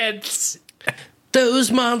the kids.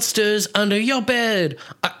 Those monsters under your bed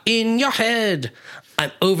are in your head.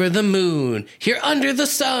 I'm over the moon, here under the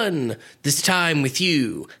sun. This time with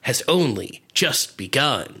you has only just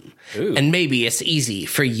begun. Ooh. And maybe it's easy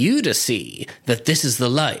for you to see that this is the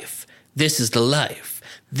life. This is the life.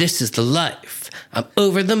 This is the life. I'm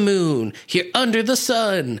over the moon, here under the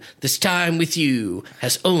sun. This time with you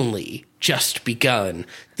has only just begun.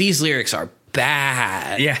 These lyrics are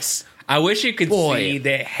bad. Yes. I wish you could see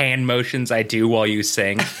the hand motions I do while you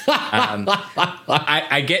sing.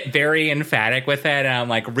 I get very emphatic with it, and I'm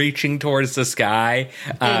like reaching towards the sky.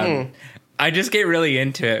 I just get really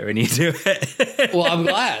into it when you do it. Well, I'm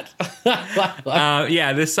glad.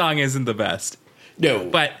 Yeah, this song isn't the best. No.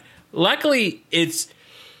 But luckily, it's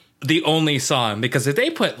the only song, because if they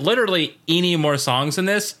put literally any more songs in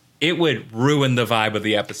this, it would ruin the vibe of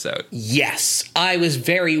the episode. Yes. I was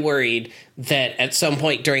very worried that at some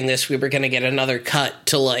point during this, we were going to get another cut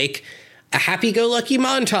to like a happy-go-lucky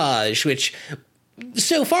montage, which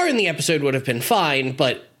so far in the episode would have been fine,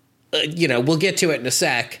 but, we'll get to it in a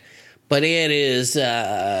sec. But it is,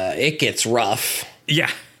 it gets rough.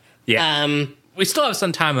 Yeah. Yeah. We still have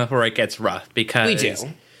some time before it gets rough, because we do.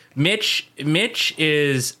 Mitch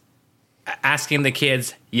is asking the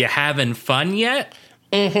kids, you having fun yet?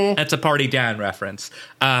 That's a Party Down reference.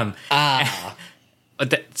 So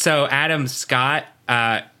Adam Scott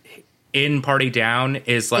in Party Down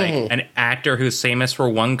is like an actor who's famous for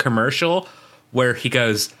one commercial where he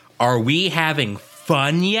goes, "Are we having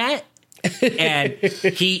fun yet?" And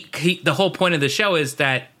he the whole point of the show is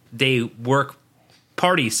that they work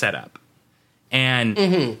party setup.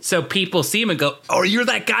 And so people see him and go, "Oh, you're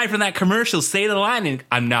that guy from that commercial. Say the line." And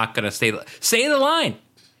I'm not going to say the line.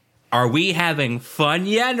 "Are we having fun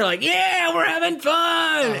yet?" And they're like, "Yeah, we're having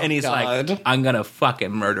fun." And he's like, "I'm going to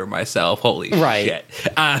fucking murder myself. Holy shit."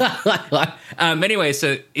 Anyway,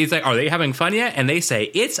 so he's like, "Are they having fun yet?" And they say,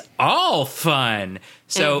 "It's all fun."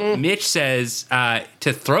 So Mitch says,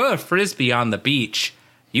 to throw a Frisbee on the beach,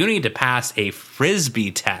 you need to pass a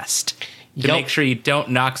Frisbee test to make sure you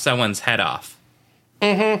don't knock someone's head off.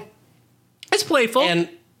 It's playful. And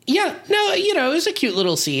yeah, no, it was a cute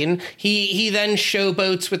little scene. He then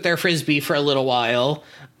showboats with their Frisbee for a little while.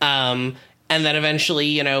 And then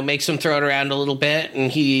eventually, makes them throw it around a little bit.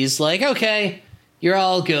 And he's like, "Okay, you're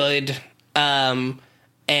all good." And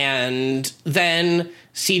then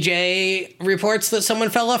CJ reports that someone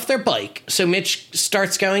fell off their bike. So Mitch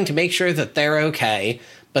starts going to make sure that they're okay.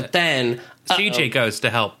 But then CJ goes to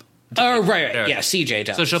help. Oh, right. Yeah, CJ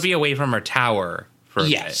does. So she'll be away from her tower for a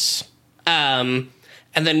bit. And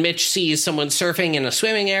then Mitch sees someone surfing in a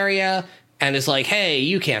swimming area and is like, "Hey,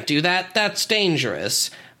 you can't do that. That's dangerous."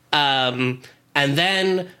 And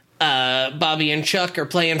then Bobby and Chuck are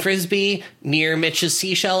playing Frisbee near Mitch's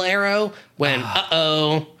seashell arrow when,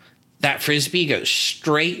 that Frisbee goes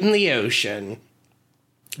straight in the ocean.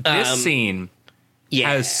 This scene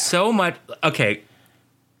has so much... Okay,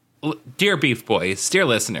 dear Beef Boys, dear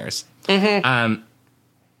listeners, I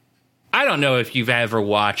don't know if you've ever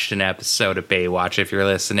watched an episode of Baywatch if you're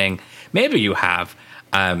listening. Maybe you have.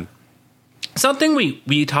 Something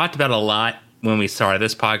we talked about a lot when we started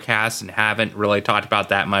this podcast and haven't really talked about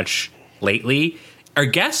that much lately. Our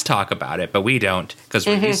guests talk about it, but we don't because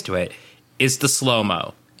we're used to it, is the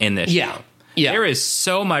slow-mo in this show. Yeah. There is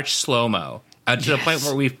so much slow-mo to the point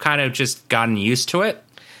where we've kind of just gotten used to it.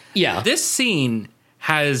 Yeah. This scene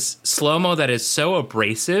has slow-mo that is so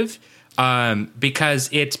abrasive because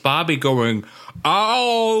it's Bobby going,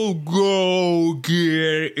 "I'll go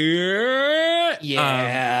get it."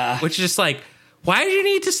 Yeah. Which is just like, why did you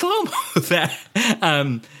need to slow-mo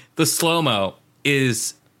that? The slow-mo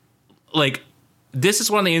is like, this is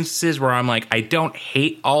one of the instances where I'm like, I don't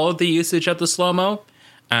hate all of the usage of the slow-mo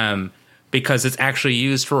because it's actually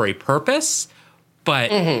used for a purpose.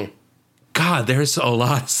 But, God, there's a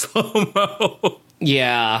lot of slow-mo.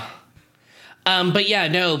 Yeah. But yeah,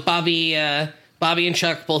 no, Bobby and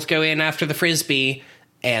Chuck both go in after the Frisbee,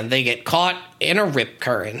 and they get caught in a rip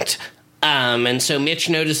current. And so Mitch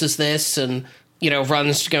notices this and,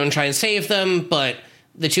 runs to go and try and save them, but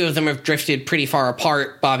the two of them have drifted pretty far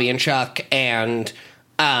apart, Bobby and Chuck, and...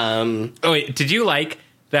 Oh, wait, did you like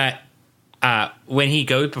that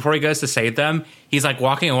before he goes to save them, he's like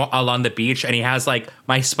walking along the beach and he has like,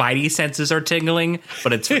 "My spidey senses are tingling,"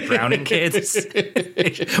 but it's for drowning kids.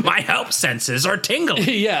 "My help senses are tingling."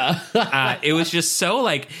 Yeah. It was just so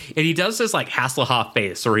like, and he does this like Hasselhoff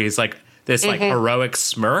face where he's like this like heroic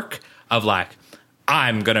smirk of like,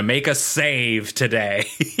 "I'm going to make a save today."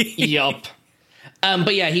 Yup.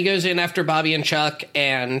 But yeah, he goes in after Bobby and Chuck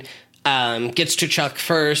and gets to Chuck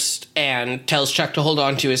first and tells Chuck to hold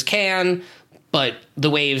on to his can, but the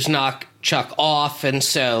waves knock Chuck off, and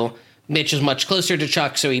so Mitch is much closer to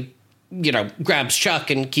Chuck, so he, grabs Chuck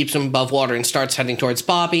and keeps him above water and starts heading towards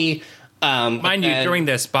Bobby. Mind you, during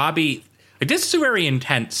this, Bobby... This is a very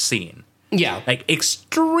intense scene. Yeah. Like,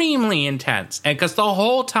 extremely intense. And because the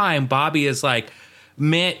whole time, Bobby is like,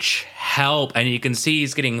 "Mitch, help." And you can see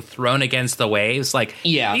he's getting thrown against the waves. Like,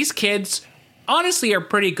 these kids... honestly are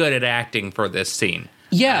pretty good at acting for this scene.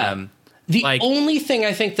 Yeah. The only thing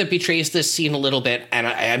I think that betrays this scene a little bit, and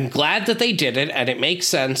I'm glad that they did it, and it makes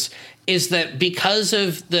sense, is that because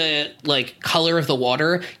of the color of the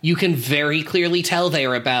water, you can very clearly tell they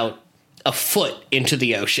are about a foot into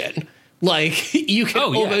the ocean. Like, you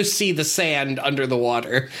can almost see the sand under the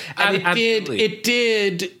water. And it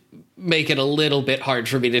did make it a little bit hard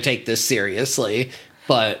for me to take this seriously,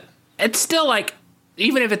 but it's still like,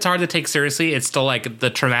 even if it's hard to take seriously, it's still like the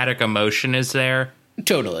traumatic emotion is there.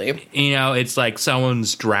 Totally. It's like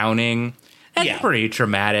someone's drowning. That's pretty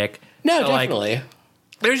traumatic. No, so definitely.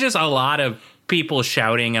 There's just a lot of people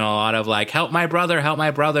shouting and a lot of like, help my brother.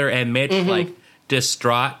 And Mitch like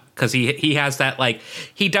distraught because he has that like,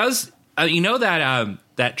 he does, that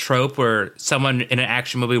that trope where someone in an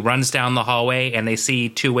action movie runs down the hallway and they see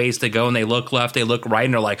two ways to go and they look left, they look right,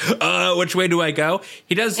 and they're like, which way do I go?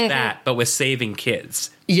 He does that, but with saving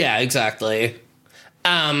kids. Yeah, exactly.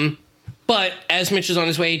 But as Mitch is on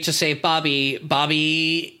his way to save Bobby,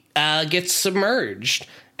 Bobby gets submerged.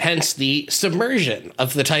 Hence the submersion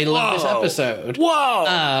of the title of this episode.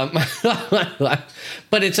 Whoa!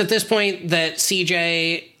 But it's at this point that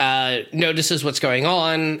CJ notices what's going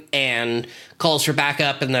on and calls for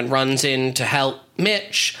backup and then runs in to help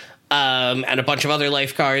Mitch. And a bunch of other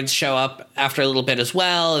lifeguards show up after a little bit as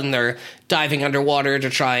well, and they're diving underwater to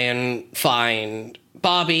try and find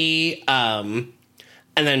Bobby. And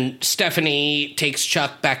then Stephanie takes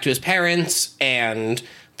Chuck back to his parents, and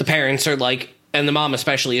the parents are like, and the mom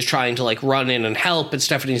especially is trying to like run in and help, and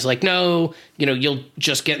Stephanie's like, no, you'll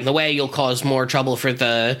just get in the way, you'll cause more trouble for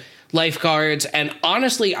the lifeguards. And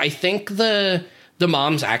honestly, I think the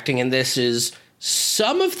mom's acting in this is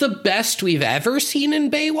some of the best we've ever seen in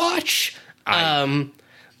Baywatch.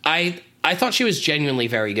 I thought she was genuinely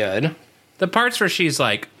very good. The parts where she's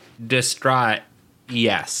like distraught,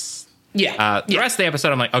 yes. Yeah. The rest of the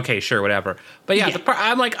episode, I'm like, okay, sure, whatever. But yeah,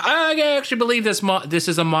 I'm like, I actually believe this. This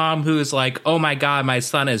is a mom who's like, oh my god, my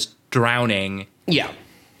son is drowning. Yeah.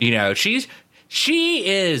 She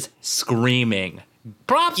is screaming.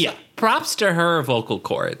 Props to her vocal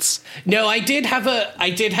cords. No, I did have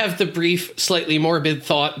the brief, slightly morbid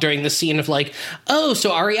thought during the scene of like, oh,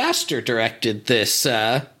 so Ari Aster directed this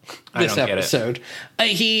episode.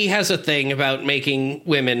 He has a thing about making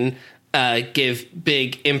women give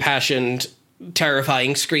big, impassioned,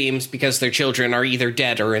 terrifying screams because their children are either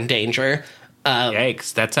dead or in danger.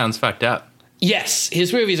 Yikes, that sounds fucked up. Yes,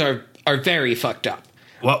 his movies are very fucked up.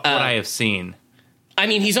 What would I have seen? I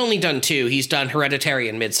mean, he's only done 2. He's done Hereditary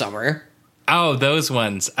and Midsommar. Oh, those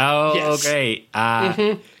ones. Oh, yes. Great.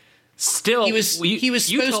 Still, he was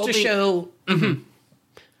supposed to show... Mm-hmm.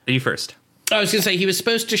 You first. I was going to say, he was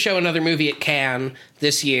supposed to show another movie at Cannes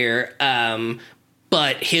this year,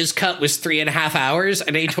 but his cut was 3.5 hours,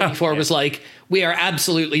 and A24 was like, we are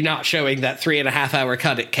absolutely not showing that 3.5 hour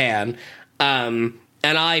cut at Cannes. And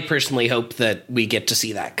I personally hope that we get to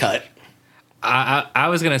see that cut. I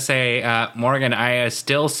was going to say, Morgan, I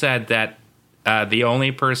still said that the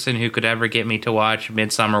only person who could ever get me to watch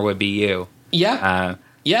Midsommar would be you. Yeah.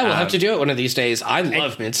 We'll have to do it one of these days. I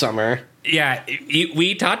love Midsommar. Yeah,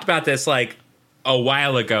 we talked about this like a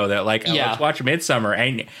while ago that like, let's watch Midsommar,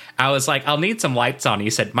 and I was like, I'll need some lights on.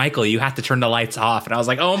 You said, Michael, you have to turn the lights off, and I was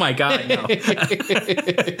like, oh my god, no,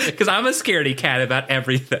 because I'm a scaredy cat about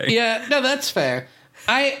everything. Yeah, no, that's fair.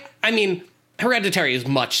 I mean, Hereditary is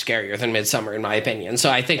much scarier than Midsommar in my opinion,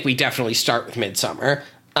 so I think we definitely start with Midsommar.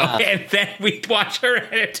 Okay, and then we watch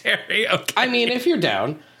Hereditary. Okay, I mean, if you're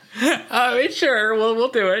down, sure, we'll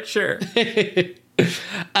do it, sure.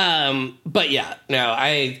 But yeah, no,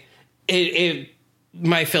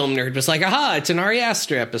 my film nerd was like, aha, it's an Ari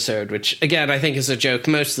Aster episode, which again, I think is a joke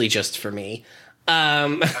mostly just for me.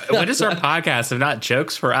 What is our podcast if not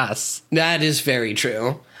jokes for us? That is very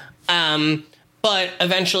true. But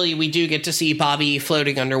eventually we do get to see Bobby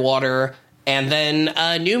floating underwater, and then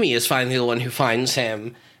Numi is finally the one who finds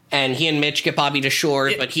him, and he and Mitch get Bobby to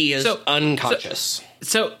shore, but he is unconscious.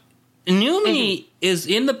 So Numi is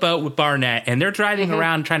in the boat with Barnett, and they're driving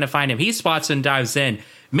around trying to find him. He spots and dives in.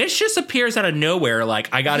 Mitch just appears out of nowhere, like,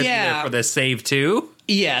 I gotta be there for this save too.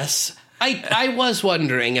 Yes. I was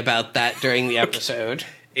wondering about that during the episode.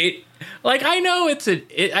 I know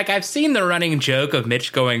like, I've seen the running joke of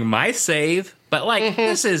Mitch going, my save, but, like,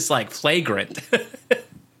 this is, like, flagrant.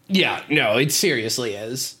 Yeah, no, it seriously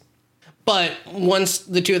is. But once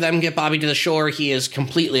the two of them get Bobby to the shore, he is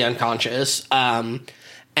completely unconscious.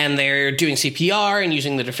 And they're doing CPR and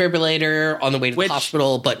using the defibrillator on the way to the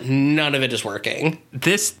hospital, but none of it is working.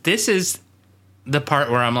 This is the part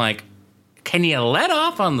where I'm like, can you let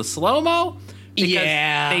off on the slow-mo? Because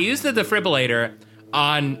they use the defibrillator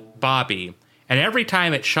on Bobby, and every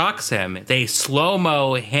time it shocks him, they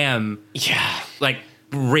slow-mo him, like,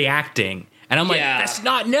 reacting. And I'm like, that's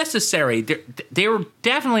not necessary. They were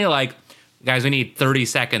definitely like, guys, we need 30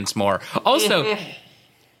 seconds more. Also,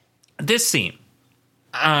 this scene.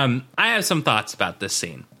 I have some thoughts about this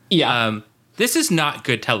scene. Yeah. This is not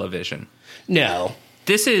good television. No.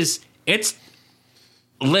 It's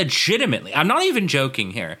legitimately, I'm not even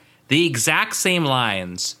joking here, the exact same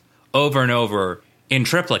lines over and over in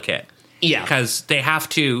triplicate. Yeah. Because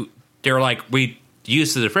they're like, we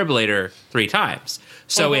used the defibrillator 3 times.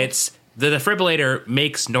 So it's, the defibrillator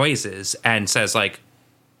makes noises and says, like,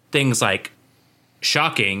 things like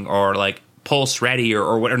shocking or, like, pulse ready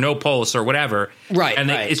or no pulse or whatever. Right. And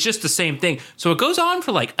it's just the same thing. So it goes on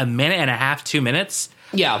for like a minute and a half, 2 minutes.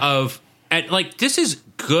 Yeah. And like, this is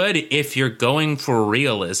good if you're going for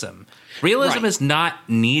realism. Realism is not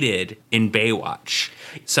needed in Baywatch.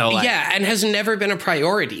 So like, yeah, and has never been a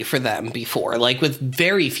priority for them before, like with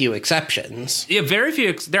very few exceptions. Yeah, very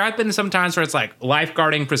few. There have been some times where it's like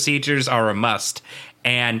lifeguarding procedures are a must.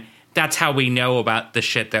 And that's how we know about the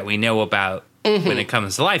shit that we know about when it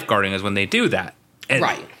comes to lifeguarding, is when they do that. And,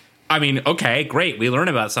 Right. I mean, okay, great. We learn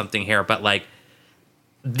about something here. But like,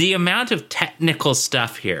 the amount of technical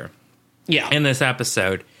stuff here in this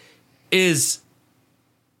episode is...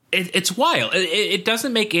 It's wild. It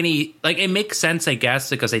doesn't make any... Like, it makes sense, I guess,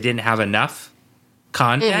 because they didn't have enough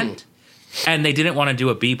content, and they didn't want to do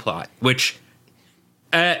a B-plot, which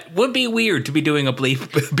would be weird to be doing a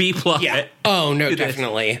B-plot. Yeah. Oh, no,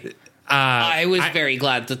 definitely. I was very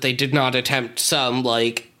glad that they did not attempt some,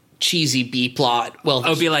 like, cheesy B-plot while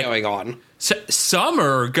this was going on.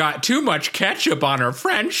 Summer got too much ketchup on her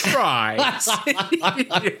French fries.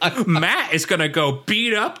 Matt is going to go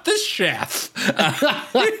beat up the chef.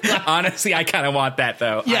 Honestly, I kind of want that,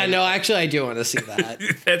 though. Yeah, no, actually, I do want to see that.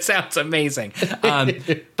 That sounds amazing.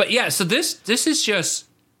 But yeah, so this is just...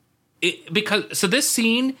 so this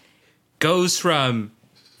scene goes from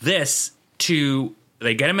this to...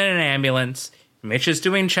 They get him in an ambulance... Mitch is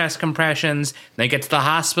doing chest compressions. They get to the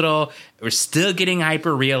hospital. We're still getting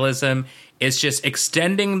hyper-realism. It's just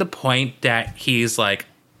extending the point that he's like,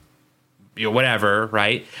 you know, whatever,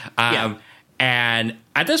 right? And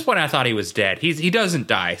at this point, I thought he was dead. He doesn't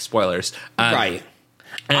die. Spoilers. Right.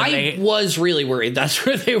 I was really worried that's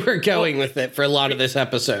where they were going with it for a lot of this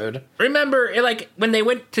episode. Remember, like, when they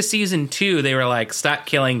went to season 2, they were like, stop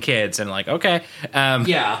killing kids. And like, okay.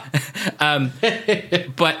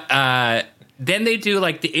 But... then they do,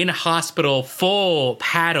 like, the in-hospital full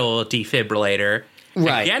paddle defibrillator.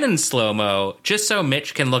 Right. Again in slow-mo, just so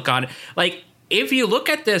Mitch can look on. Like, if you look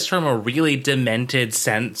at this from a really demented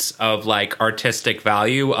sense of, like, artistic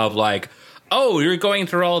value of, like, oh, you're going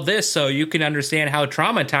through all this so you can understand how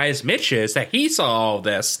traumatized Mitch is that he saw all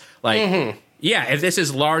this. Like, yeah, if this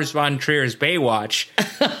is Lars von Trier's Baywatch,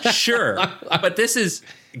 sure. But this is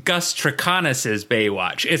Gus Triconis'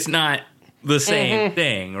 Baywatch. It's not the same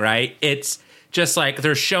thing, right? It's just like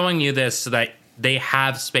they're showing you this so that they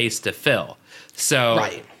have space to fill. So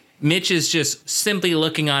Mitch is just simply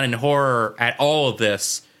looking on in horror at all of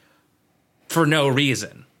this for no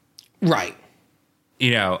reason. Right.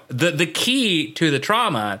 You know, the key to the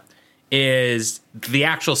trauma is the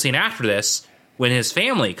actual scene after this when his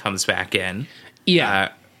family comes back in.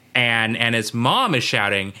 Yeah. And his mom is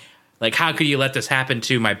shouting, like, how could you let this happen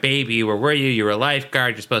to my baby? Where were you? You were a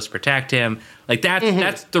lifeguard. You're supposed to protect him. Like,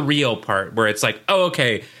 that's the real part where it's like, oh,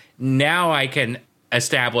 okay, now I can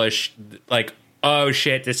establish, like, oh,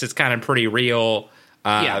 shit, this is kind of pretty real.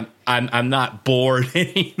 I'm not bored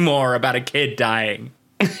anymore about a kid dying.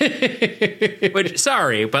 Which,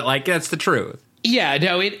 sorry, but, like, that's the truth. Yeah,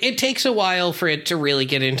 no, it takes a while for it to really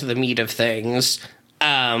get into the meat of things.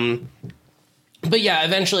 But yeah,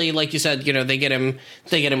 eventually, like you said, you know, they get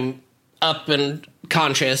him up and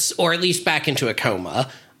conscious, or at least back into a coma.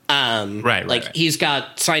 Right. He's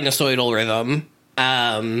got sinusoidal rhythm,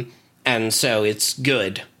 and so it's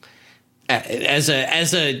good. As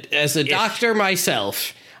a doctor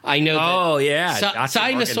myself, I know. Oh yeah,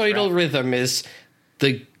 sinusoidal rhythm is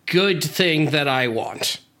the good thing that I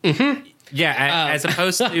want. Mm-hmm. Yeah, as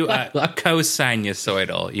opposed to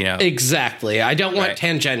cosinusoidal, you know. Exactly. I don't want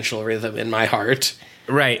tangential rhythm in my heart.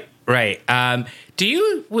 Right. What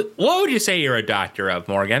would you say you're a doctor of,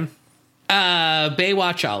 Morgan?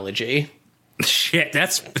 Baywatchology. Shit,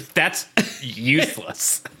 that's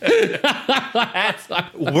useless. That's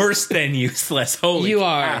worse than useless. Holy You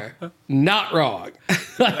crap. are not wrong.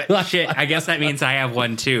 Shit, I guess that means I have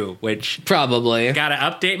one too, which... Probably. Gotta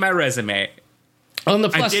update my resume. On the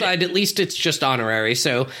plus side, at least it's just honorary,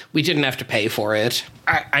 so we didn't have to pay for it.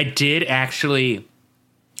 I did actually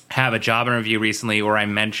have a job interview recently where I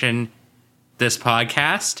mentioned this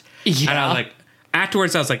podcast. Yeah. And I was like,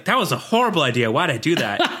 afterwards, I was like, that was a horrible idea. Why'd I do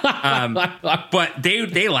that? But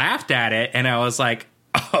they laughed at it, and I was like,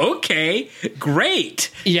 okay,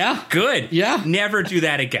 great. Yeah. Good. Yeah. Never do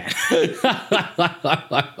that again.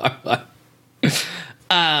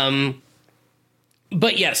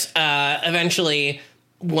 But yes, eventually,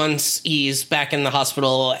 once he's back in the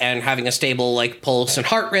hospital and having a stable, like, pulse and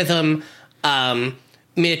heart rhythm,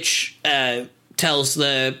 Mitch tells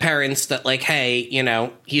the parents that, like, hey, you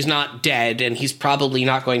know, he's not dead and he's probably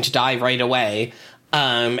not going to die right away.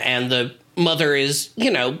 And the mother is,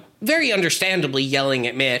 you know, very understandably yelling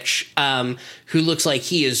at Mitch, who looks like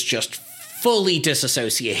he is just fully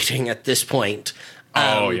disassociating at this point.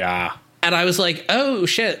 Oh, yeah. And I was like, oh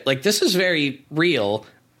shit, like this is very real.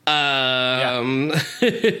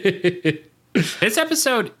 This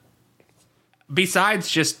episode, besides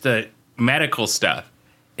just the medical stuff,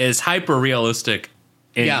 is hyper realistic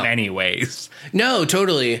in many ways. No,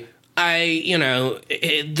 totally.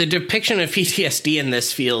 The depiction of PTSD in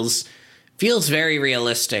this feels very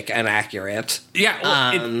realistic and accurate. Yeah,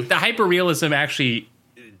 well, the hyper realism actually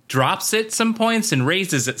drops at some points and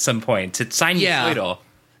raises at some points. It's sinusoidal.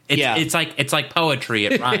 It's like poetry.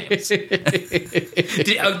 It rhymes.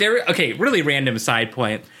 Really random side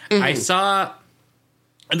point. Mm-hmm. I saw,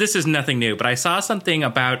 this is nothing new, but I saw something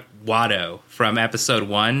about Watto from episode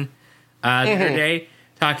 1 the other day,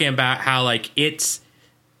 talking about how like it's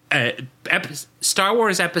Star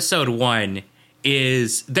Wars episode 1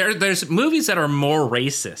 is there's movies that are more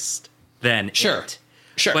racist than it. Sure.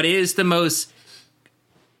 But it is the most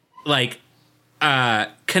like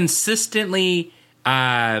consistently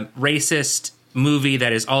racist movie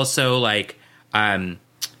that is also like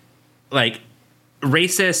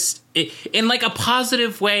racist in like a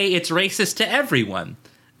positive way. It's racist to everyone.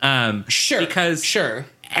 Because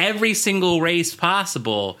every single race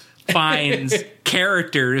possible finds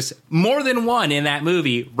characters, more than one in that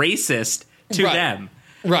movie, racist to them.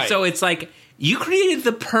 Right. So it's like, you created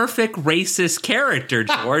the perfect racist character,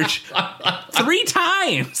 George. 3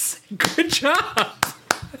 times. Good job.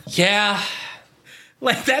 Yeah.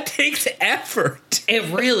 Like, that takes effort.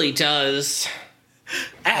 It really does.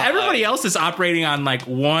 Everybody else is operating on, like,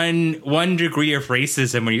 one degree of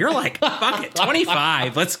racism, when you're like, fuck it,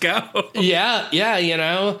 25, let's go. Yeah, you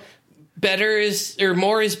know,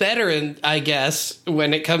 more is better, I guess,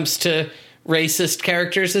 when it comes to racist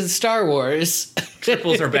characters in Star Wars.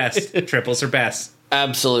 Triples are best.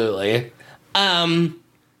 Absolutely.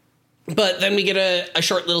 But then we get a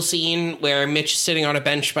short little scene where Mitch is sitting on a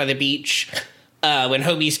bench by the beach when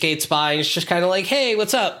Hobie skates by, and it's just kind of like, hey,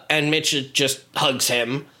 what's up? And Mitch just hugs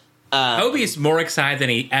him. Hobie's more excited than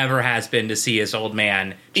he ever has been to see his old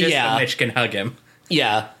man, just so Mitch can hug him.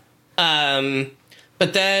 Yeah.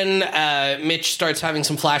 But then Mitch starts having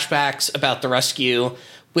some flashbacks about the rescue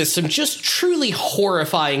with some just truly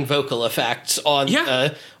horrifying vocal effects on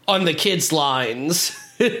the kids' lines.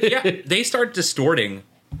 They start distorting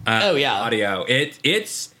audio.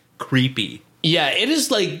 It's creepy. Yeah, it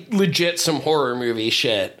is like legit some horror movie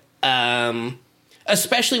shit.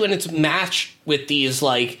 Especially when it's matched with these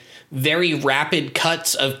like very rapid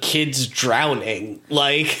cuts of kids drowning.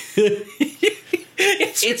 Like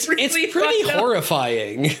it's pretty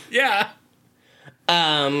horrifying. Yeah.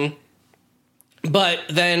 But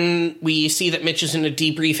then we see that Mitch is in a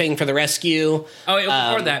debriefing for the rescue. Oh,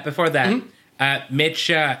 wait, before that, mm-hmm.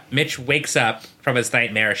 Mitch wakes up from his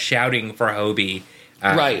nightmare shouting for Hobie.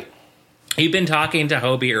 Right. He'd been talking to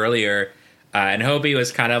Hobie earlier, and Hobie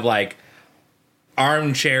was kind of like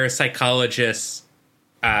armchair psychologist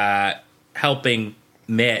helping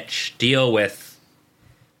Mitch deal with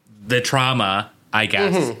the trauma, I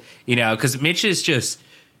guess. Mm-hmm. You know, because Mitch is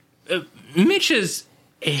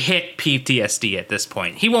hit PTSD at this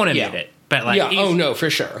point. He won't admit it, but like, for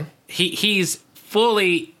sure. He's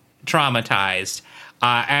fully traumatized,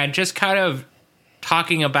 and just kind of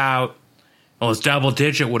talking about, well, his double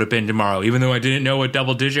digit would have been tomorrow, even though I didn't know what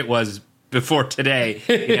double digit was before today.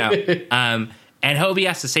 You know, and Hobie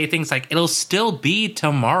has to say things like, "It'll still be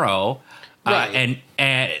tomorrow," right.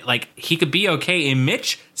 and like he could be okay. And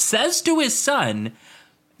Mitch says to his son,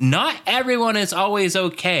 not everyone is always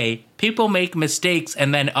okay. People make mistakes,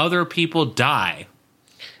 and then other people die.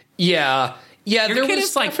 Yeah. Your kid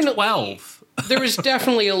is like 12. There was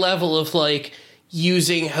definitely a level of like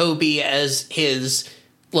using Hobie as his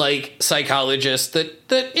like psychologist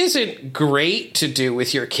that isn't great to do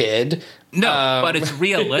with your kid. No, but it's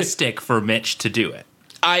realistic for Mitch to do it.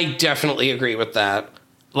 I definitely agree with that.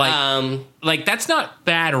 Like that's not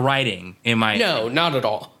bad writing in my opinion. Not at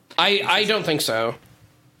all. I don't think so.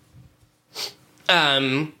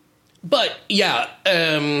 But yeah,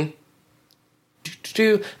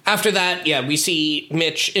 after that, we see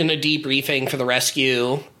Mitch in a debriefing for the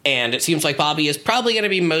rescue, and it seems like Bobby is probably going to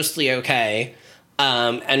be mostly okay.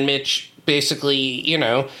 And Mitch basically,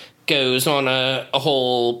 goes on a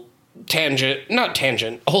whole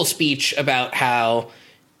a whole speech about how,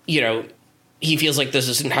 he feels like this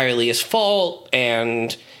is entirely his fault,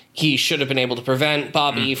 and he should have been able to prevent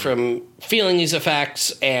Bobby from feeling these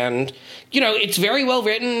effects. And, it's very well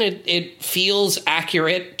written. It feels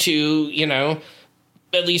accurate to,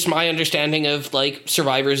 at least my understanding of, like,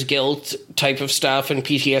 survivor's guilt type of stuff and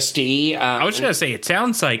PTSD. I was going to say, it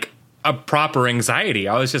sounds like a proper anxiety.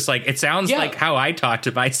 I was just like, it sounds like how I talk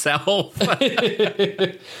to myself.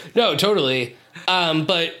 No, totally.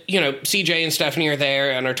 But, CJ and Stephanie are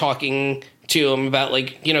there and are talking to him about,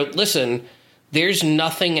 listen, there's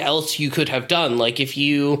nothing else you could have done. Like, if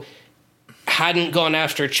you hadn't gone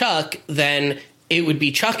after Chuck, then it would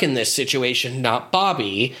be Chuck in this situation, not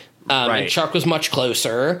Bobby. Right. And Chuck was much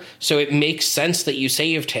closer, so it makes sense that you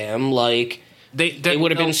saved him. Like, it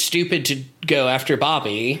would have been stupid to go after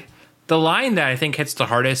Bobby. The line that I think hits the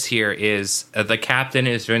hardest here is the captain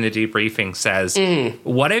is during the debriefing says,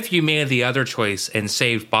 what if you made the other choice and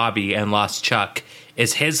saved Bobby and lost Chuck?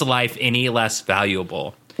 Is his life any less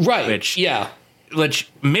valuable? Right. Which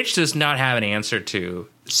Mitch does not have an answer to.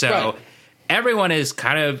 So everyone is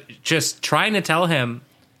kind of just trying to tell him.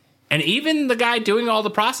 And even the guy doing all the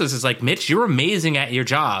process is like, Mitch, you're amazing at your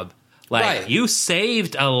job. Like, you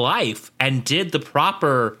saved a life and did the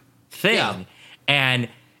proper thing. Yeah. And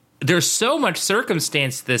there's so much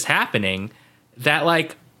circumstance to this happening that,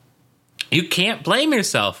 like, you can't blame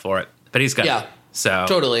yourself for it. But he's got it. So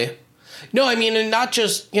totally. No, I mean, and not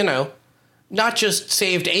just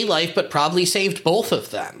saved a life, but probably saved both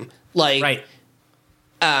of them. Like, right.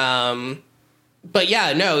 But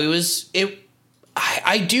yeah, no,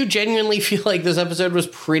 I do genuinely feel like this episode was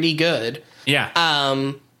pretty good.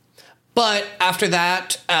 Yeah. But after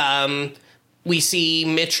that, we see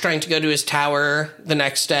Mitch trying to go to his tower the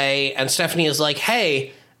next day, and Stephanie is like,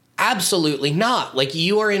 hey, absolutely not. Like,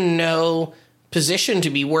 you are in no position to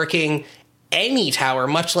be working any tower,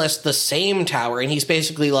 much less the same tower. And he's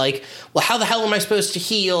basically like, well, how the hell am I supposed to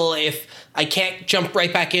heal if I can't jump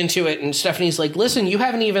right back into it? And Stephanie's like, listen, you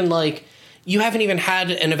haven't even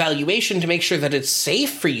had an evaluation to make sure that it's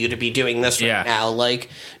safe for you to be doing this right now. Like,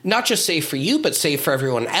 not just safe for you, but safe for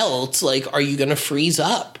everyone else. Like, are you going to freeze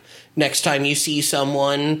up next time you see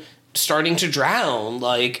someone starting to drown?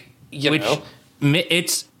 Like, you know.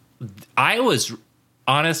 I was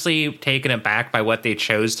honestly taken aback by what they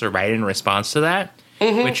chose to write in response to that.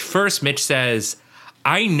 Mm-hmm. Which first Mitch says,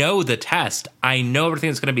 I know the test. I know everything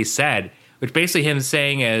that's going to be said. Which basically him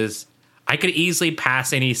saying is, I could easily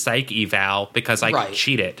pass any psych eval because I could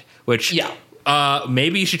cheat it. Which,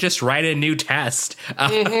 maybe you should just write a new test.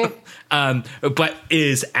 But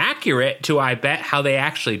is accurate to, I bet, how they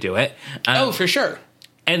actually do it. For sure.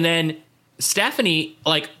 And then Stephanie,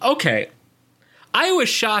 like, okay, I was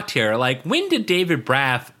shocked here. Like, when did David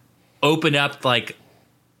Braff open up, like,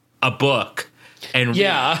 a book? And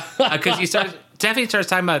because Stephanie starts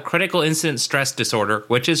talking about critical incident stress disorder,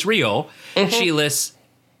 which is real. Mm-hmm. She lists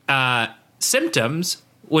symptoms,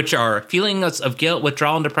 which are feelings of guilt,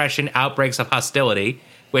 withdrawal, and depression, outbreaks of hostility,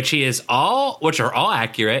 which are all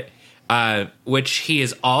accurate, which he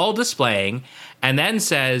is all displaying, and then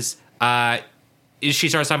says she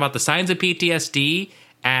starts talking about the signs of PTSD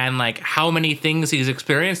and like how many things he's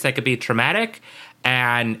experienced that could be traumatic,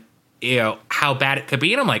 and how bad it could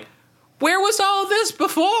be. And I'm like, where was all of this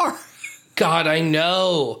before? God, I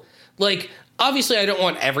know. Like, obviously, I don't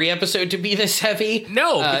want every episode to be this heaby.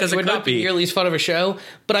 No, because it would not be nearly as fun of a show.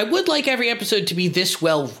 But I would like every episode to be this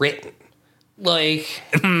well written. Like,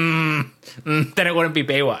 then it wouldn't be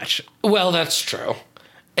Baywatch. Well, that's true.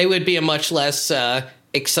 It would be a much less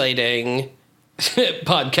exciting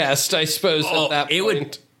podcast, I suppose. At that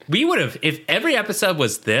point, we would have, if every episode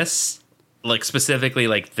was this, like specifically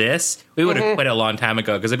like this, we would have quit a long time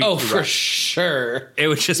ago because it'd be for sure. It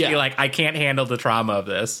would just be like, I can't handle the trauma of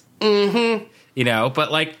this. Mm-hmm.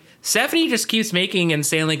 But like Stephanie just keeps making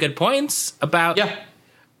insanely good points about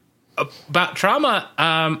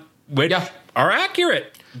trauma, which are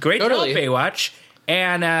accurate. Great job, Baywatch.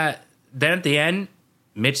 And then at the end,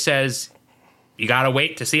 Mitch says, you got to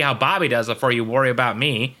wait to see how Bobby does before you worry about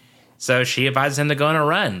me. So she advises him to go on a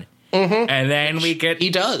run. Mm-hmm. And then he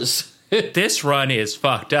does. This run is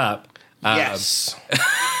fucked up. Yes.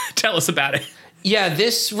 Tell us about it. Yeah,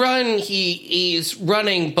 this run, he's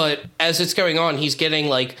running, but as it's going on, he's getting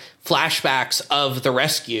like flashbacks of the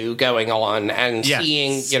rescue going on and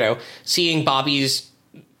seeing Bobby's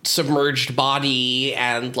submerged body,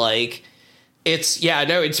 and like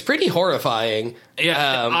it's pretty horrifying.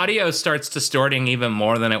 Yeah, the audio starts distorting even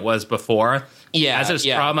more than it was before. Yeah, as his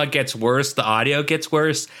trauma gets worse, the audio gets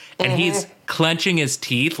worse, and he's clenching his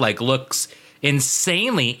teeth, like looks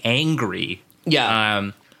insanely angry.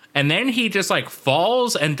 Yeah. And then he just like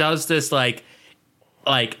falls and does this like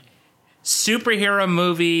superhero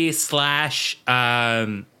movie /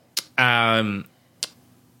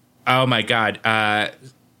 oh my God.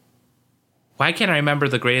 Why can't I remember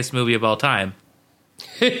the greatest movie of all time?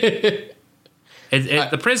 The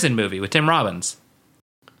prison movie with Tim Robbins.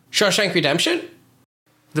 Shawshank Redemption?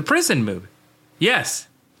 The prison movie. Yes.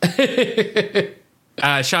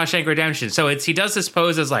 Shawshank Redemption. So he does this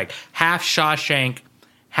pose as like half Shawshank,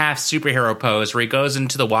 half superhero pose where he goes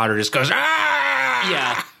into the water, just goes,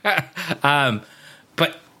 ah! Yeah.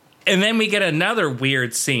 And then we get another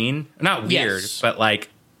weird scene. Not weird, Yes. but like,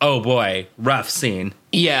 oh boy, rough scene.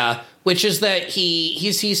 Yeah, which is that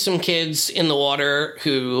he sees some kids in the water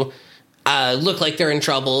who look like they're in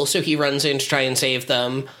trouble, so he runs in to try and save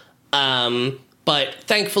them. But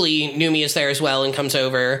thankfully, Numi is there as well and comes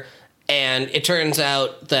over, and it turns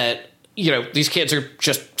out that, these kids are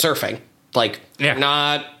just surfing. Like, they're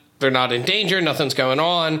not in danger, nothing's going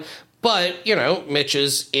on, but, Mitch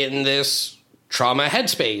is in this trauma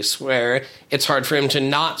headspace where it's hard for him to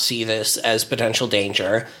not see this as potential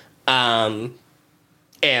danger. And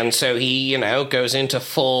so he, goes into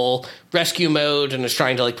full rescue mode and is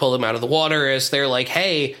trying to, pull them out of the water as they're like,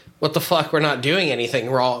 hey, what the fuck? We're not doing anything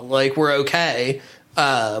wrong. Like, we're okay.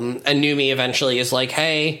 And Numi eventually is like,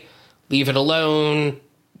 hey, leave it alone.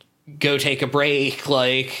 Go take a break.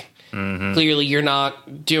 Like, clearly you're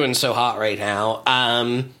not doing so hot right now.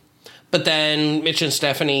 But then Mitch and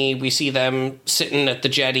Stephanie, we see them sitting at the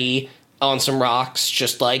jetty on some rocks,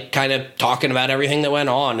 just kind of talking about everything that went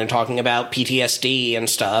on and talking about PTSD and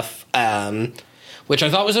stuff, which I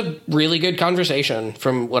thought was a really good conversation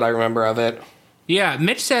from what I remember of it. Yeah,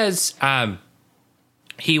 Mitch says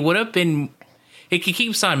he would have been. He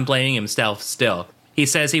keeps on blaming himself still. He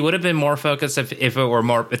says he would have been more focused if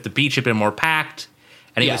the beach had been more packed.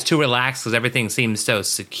 And he was too relaxed because everything seemed so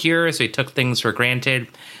secure, so he took things for granted.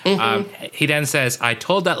 He then says, I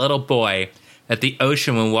told that little boy that the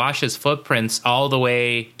ocean would wash his footprints all the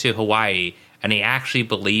way to Hawaii, and he actually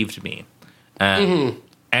believed me. And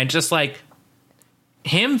just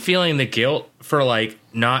him feeling the guilt for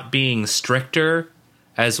not being stricter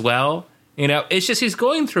as well, it's just he's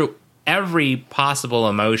going through every possible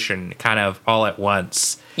emotion kind of all at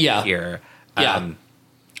once here.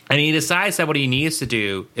 And he decides that what he needs to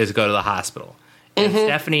do is go to the hospital. And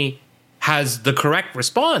Stephanie has the correct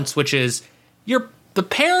response, which is, the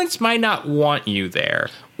parents might not want you there.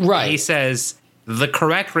 Right. And he says the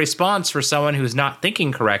correct response for someone who's not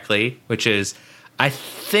thinking correctly, which is, I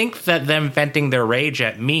think that them venting their rage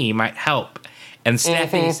at me might help. And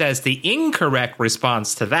Stephanie says the incorrect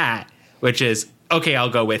response to that, which is, okay, I'll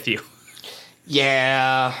go with you.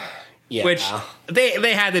 Yeah. Which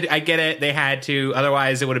they had to, I get it, they had to,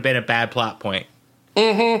 otherwise it would have been a bad plot point.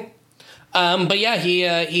 But yeah,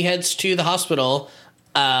 he heads to the hospital.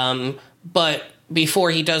 But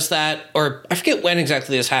before he does that, or I forget when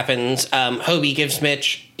exactly this happens, Hobie gives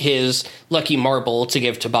Mitch his lucky marble to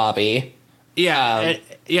give to Bobby. Yeah,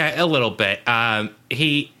 a little bit.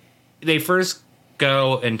 They first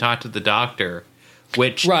go and talk to the doctor,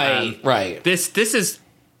 which right. This is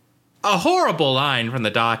a horrible line from the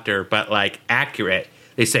doctor, but accurate.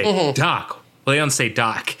 They say, Doc. Well, they don't say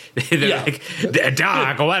Doc. They're like,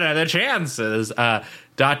 Doc, what are the chances?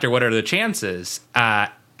 Doctor, what are the chances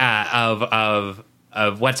of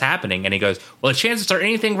what's happening? And he goes, well, the chances are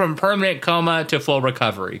anything from permanent coma to full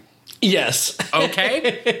recovery. Yes.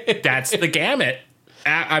 Okay. That's the gamut.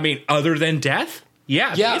 I mean, other than death?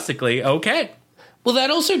 Yeah, basically, okay. Well, that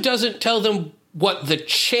also doesn't tell them what the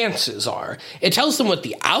chances are. It tells them what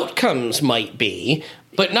the outcomes might be,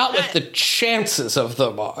 but not what the chances of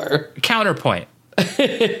them are. Counterpoint.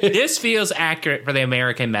 This feels accurate for the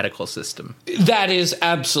American medical system. That is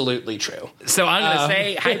absolutely true. So I'm going to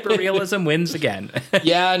say hyperrealism wins again.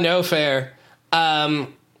 Yeah, no fair. But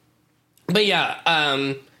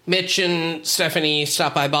yeah, Mitch and Stephanie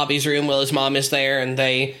stop by Bobby's room while his mom is there, and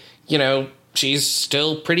they, she's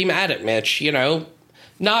still pretty mad at Mitch,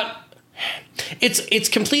 not... It's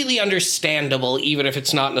completely understandable, even if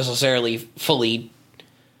it's not necessarily fully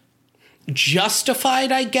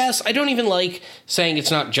justified, I guess. I don't even like saying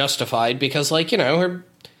it's not justified because, her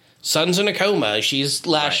son's in a coma. She's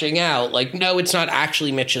lashing out. No, it's not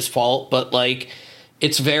actually Mitch's fault, but,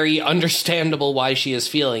 it's very understandable why she is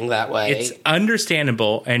feeling that way. It's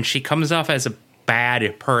understandable, and she comes off as a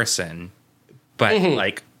bad person, but,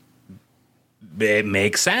 it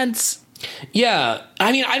makes sense. Yeah,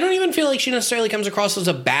 I mean, I don't even feel like she necessarily comes across as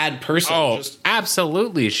a bad person. Oh,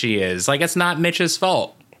 absolutely she is. It's not Mitch's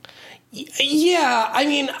fault. Yeah, I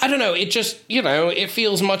mean, I don't know. It just, it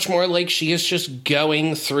feels much more like she is just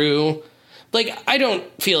going through... I don't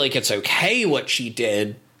feel like it's okay what she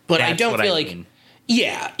did, but That's I don't what feel I like... mean.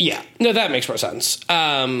 Yeah. No, that makes more sense.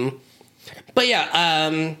 But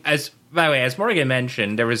yeah... By the way, as Morgan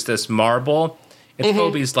mentioned, there was this marble. It's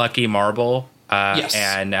Hobie's lucky marble. Yes.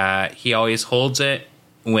 And he always holds it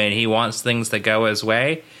when he wants things to go his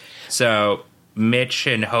way. So Mitch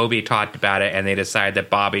and Hobie talked about it, and they decided that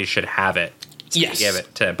Bobby should have it. Yes. Give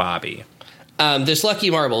it to Bobby. This lucky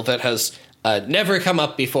marble that has Never come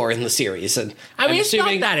up before in the series, and I'm it's not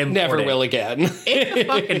assuming that important. never will again. It's a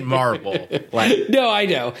fucking marble. Like, No, I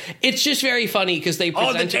know. It's just very funny because they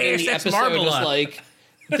presented it in the Deus Ex episode Marbula. as like,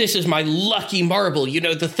 this is my lucky marble,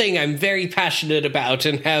 the thing I'm very passionate about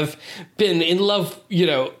and have been in love,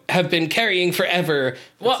 have been carrying forever.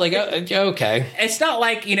 Well, it's like, okay. it's not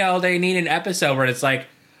like, they need an episode where it's like,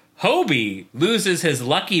 Hobie loses his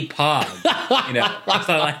lucky pog.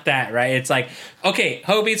 Something like that, right? It's like, okay,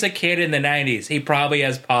 Hobie's a kid in the 90s. He probably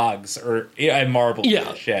has pogs or and marbles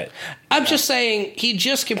and shit. I'm just saying, he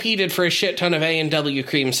just competed for a shit ton of A&W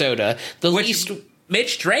cream soda. Which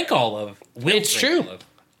Mitch drank all of. It's true.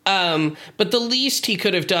 But the least he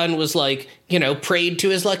could have done was prayed to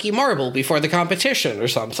his lucky marble before the competition or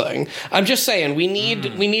something. I'm just saying we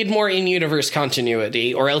need more in-universe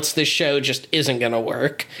continuity, or else this show just isn't going to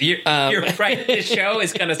work. You're right. This show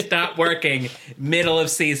is going to stop working middle of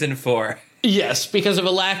season 4. Yes, because of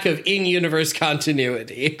a lack of in-universe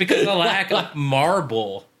continuity. Because of a lack of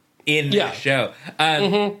marble in the show.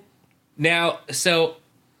 Now, so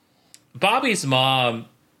Bobby's mom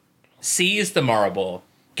sees the marble,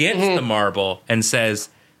 gets the marble, and says,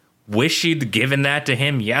 wish you'd given that to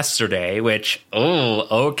him yesterday, which,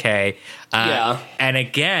 okay. And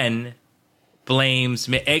again, blames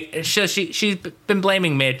she's been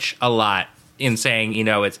blaming Mitch a lot in saying,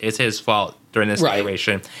 it's his fault during this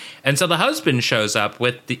situation. And so the husband shows up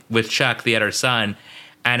with Chuck, the other son,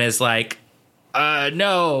 and is like,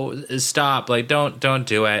 no, stop. Like, don't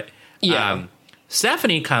do it. Yeah.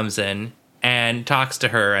 Stephanie comes in and talks to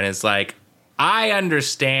her and is like, I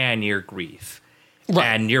understand your grief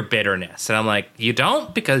and your bitterness. And I'm like, you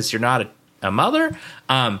don't, because you're not a mother?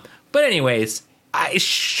 But anyways, I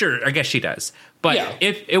guess she does. But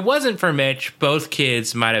if it wasn't for Mitch, both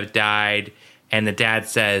kids might have died. And the dad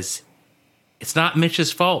says, it's not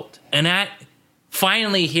Mitch's fault. And that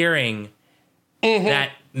finally hearing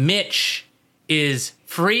that Mitch is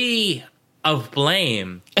free of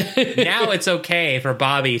blame, now it's okay for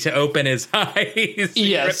Bobby to open his eyes and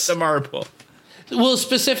rip the marble. Well,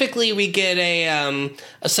 specifically, we get a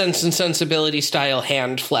Sense and Sensibility style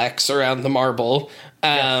hand flex around the marble,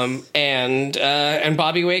 and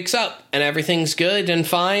Bobby wakes up and everything's good and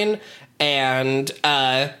fine, and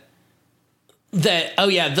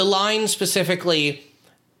the line specifically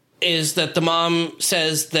is that the mom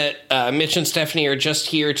says that Mitch and Stephanie are just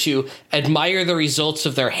here to admire the results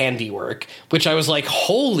of their handiwork, which I was like,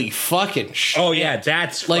 holy fucking shit. Oh yeah,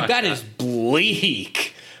 that's like that is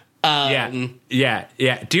bleak. Yeah.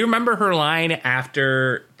 Do you remember her line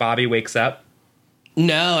after Bobby wakes up?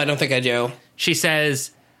 No, I don't think I do. She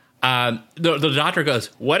says, the doctor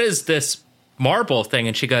goes, what is this marble thing?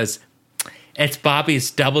 And she goes, it's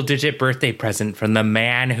Bobby's double-digit birthday present from the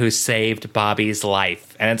man who saved Bobby's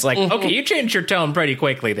life. And it's like, okay, you changed your tone pretty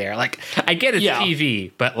quickly there. Like, I get it's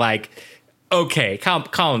TV, but okay,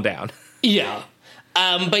 calm down. Yeah.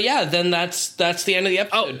 But yeah, then that's the end of the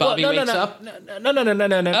episode. Bobby wakes up. No.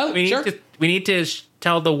 Oh, We need to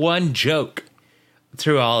tell the one joke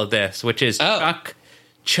through all of this, which is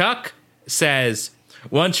Chuck says,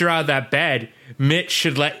 once you're out of that bed, Mitch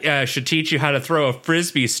should teach you how to throw a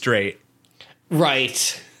frisbee straight.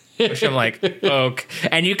 Right. Which I'm like, okay.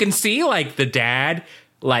 And you can see the dad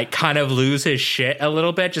kind of lose his shit a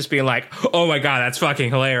little bit, just being like, oh my God, that's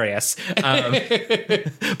fucking hilarious.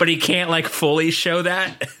 But he can't fully show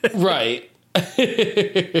that. Right.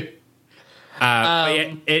 It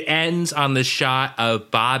ends on the shot of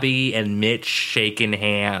Bobby and Mitch shaking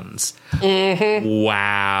hands.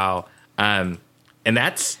 Wow. And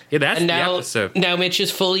that's the episode. Now Mitch is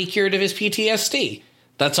fully cured of his PTSD.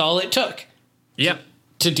 That's all it took. Yep.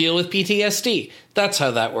 To deal with PTSD. That's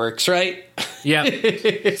how that works, right?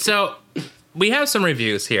 Yeah. So we have some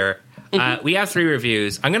reviews here. We have 3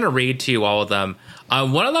 reviews. I'm going to read to you all of them.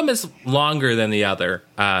 One of them is longer than the other.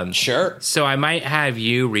 Sure. So I might have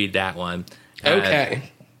you read that one. Okay.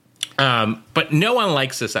 But no one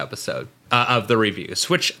likes this episode of the reviews,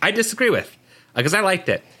 which I disagree with because I liked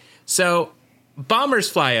it. So Bombers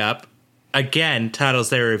Fly Up, again, titles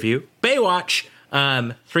their review. Baywatch,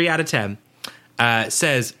 3 out of 10.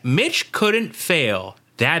 Says, Mitch couldn't fail.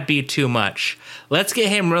 That'd be too much. Let's get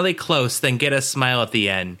him really close, then get a smile at the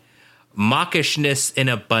end. Mawkishness in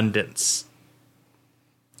abundance.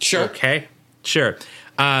 Sure. Okay. Sure.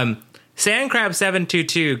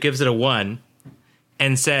 Sandcrab722 gives it a 1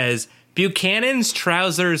 and says, Buchanan's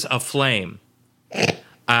trousers aflame.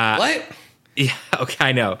 What? Yeah, okay,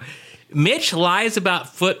 I know. Mitch lies about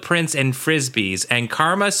footprints and frisbees, and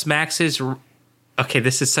Karma smacks his... Okay,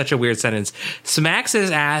 this is such a weird sentence. Smacks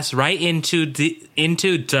his ass right into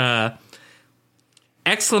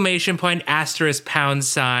exclamation point, asterisk, pound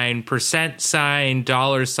sign, percent sign,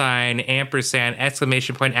 dollar sign, ampersand,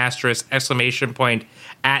 exclamation point, asterisk, exclamation point,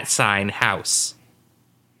 at sign, house.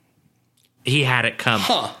 He had it coming.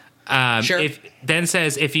 Huh. Sure. Then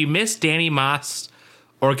says, if you miss Danny Moss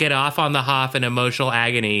or get off on the Hoff in emotional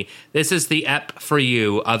agony, this is the ep for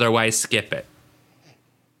you. Otherwise, skip it.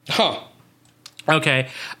 Huh. Okay.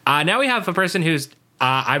 Now we have a person who's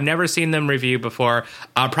I've never seen them review before,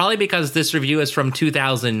 probably because this review is from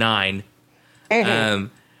 2009. Mm-hmm.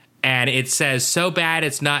 And it says, so bad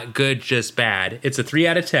it's not good, just bad. It's a 3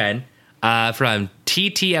 out of 10 from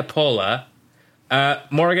TT Apola.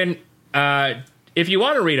 Morgan, if you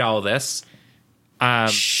want to read all of this,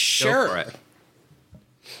 sure. Go for it.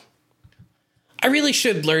 I really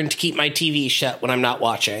should learn to keep my TV shut when I'm not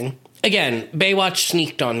watching. Again, Baywatch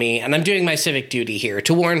sneaked on me, and I'm doing my civic duty here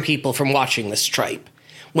to warn people from watching this tripe.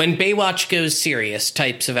 When Baywatch goes serious,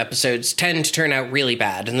 types of episodes tend to turn out really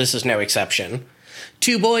bad, and this is no exception.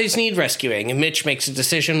 2 boys need rescuing, and Mitch makes a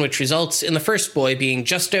decision which results in the first boy being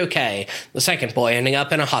just okay, the second boy ending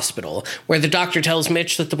up in a hospital, where the doctor tells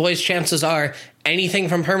Mitch that the boy's chances are anything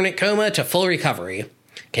from permanent coma to full recovery.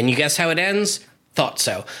 Can you guess how it ends? Thought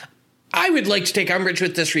so. I would like to take umbrage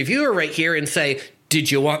with this reviewer right here and say,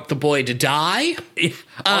 did you want the boy to die?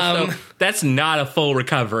 Also, that's not a full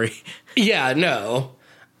recovery. Yeah, no.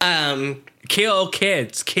 Kill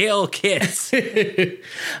kids.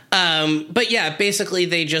 But yeah, basically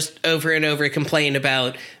they just over and over complain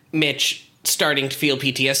about Mitch starting to feel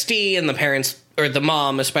PTSD and the parents, or the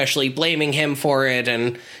mom especially, blaming him for it.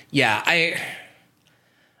 And yeah, I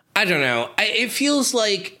don't know. It feels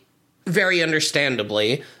like, very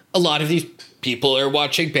understandably, a lot of these people are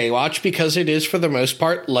watching Baywatch because it is, for the most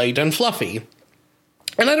part, light and fluffy.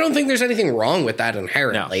 And I don't think there's anything wrong with that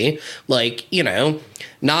inherently. No. Like, you know,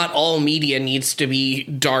 not all media needs to be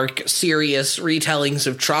dark, serious retellings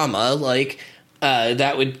of trauma. Like,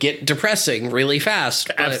 that would get depressing really fast.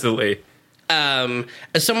 But, absolutely. As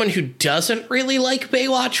someone who doesn't really like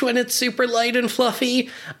Baywatch when it's super light and fluffy,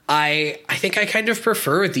 I think I kind of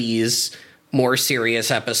prefer these more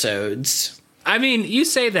serious episodes. I mean, you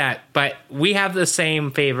say that, but we have the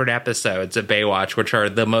same favorite episodes of Baywatch, which are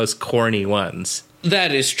the most corny ones.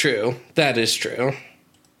 That is true.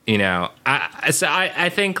 You know,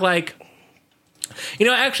 I think, like, you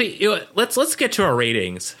know, actually, let's get to our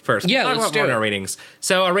ratings first. Yeah, let's do it. Our ratings.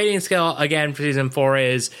 So our rating scale, again, for season 4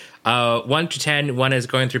 is 1 to 10. 1 is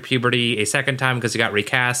going through puberty a second time because you got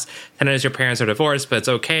recast. 10 is your parents are divorced, but it's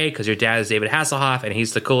okay because your dad is David Hasselhoff and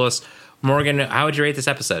he's the coolest. Morgan, how would you rate this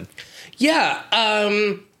episode? Yeah,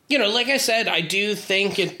 you know, like I said, I do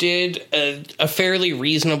think it did a fairly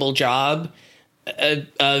reasonable job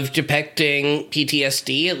of depicting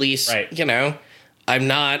PTSD, at least, right. You know, I'm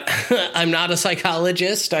not a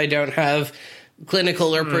psychologist. I don't have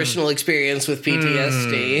clinical or personal experience with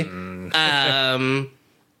PTSD,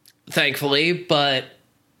 thankfully, but,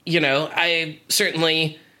 you know, I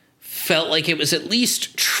certainly felt like it was at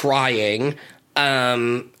least trying,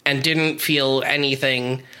 and didn't feel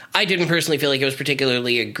anything. I didn't personally feel like it was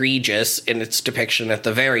particularly egregious in its depiction at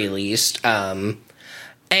the very least.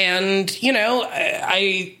 And, you know,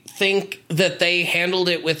 I think that they handled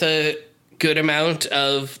it with a good amount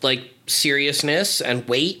of, like, seriousness and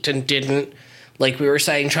weight and didn't, like we were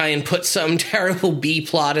saying, try and put some terrible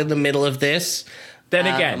B-plot in the middle of this. Then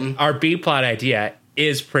again, our B-plot idea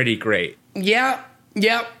is pretty great. Yeah.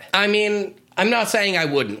 I mean, I'm not saying I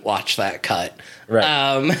wouldn't watch that cut.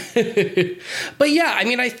 Right. But yeah, I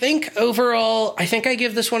mean, I think overall, I think I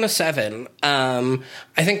give this one a 7. I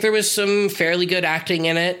think there was some fairly good acting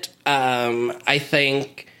in it. I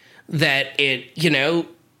think that it, you know,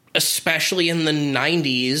 especially in the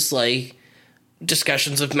 90s, like,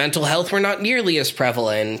 discussions of mental health were not nearly as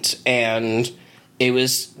prevalent, and it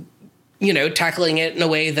was, you know, tackling it in a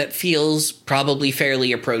way that feels probably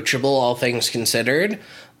fairly approachable, all things considered.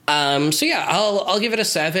 So yeah, I'll give it a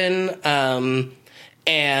 7.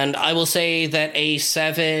 And I will say that a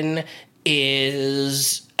 7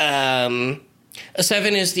 is the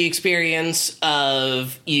experience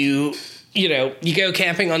of you know, you go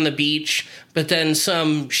camping on the beach, but then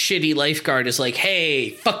some shitty lifeguard is like, hey,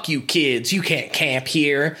 fuck you kids, you can't camp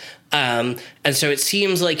here. And so it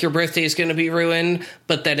seems like your birthday is going to be ruined,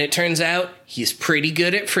 but then it turns out he's pretty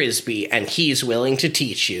good at Frisbee and he's willing to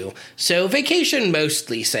teach you. So vacation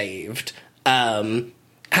mostly saved. How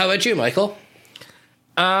about you, Michael?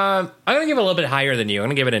 I'm going to give it a little bit higher than you. I'm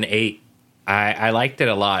going to give it an 8. I liked it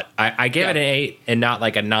a lot. I gave it an 8 and not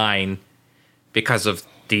like a 9 because of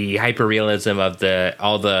the hyperrealism of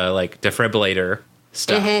all the like defibrillator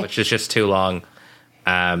stuff, which is just too long.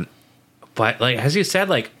 But like, as you said,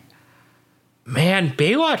 like, man,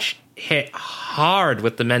 Baywatch hit hard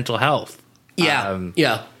with the mental health.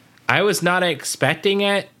 Yeah. I was not expecting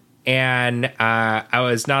it, and I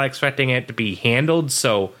was not expecting it to be handled.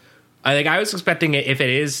 So I think I was expecting it, if it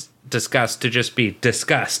is discussed, to just be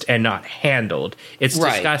discussed and not handled. It's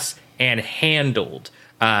discussed and handled.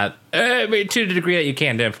 I mean, to the degree that you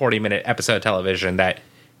can in a 40-minute episode of television that...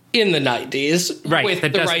 In the 90s, right, with the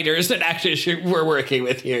writers and actors we're working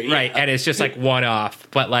with here. Yeah. Right, and it's just like one-off.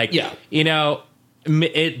 But like, you know,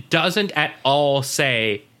 it doesn't at all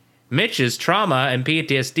say Mitch's trauma and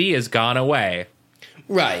PTSD has gone away.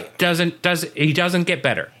 Right. He doesn't get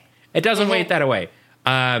better. It doesn't wait that away.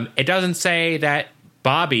 It doesn't say that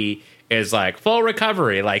Bobby is like full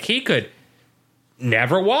recovery. Like, he could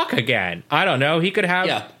never walk again. I don't know. He could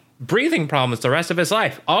have breathing problems the rest of his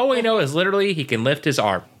life. All we know is literally he can lift his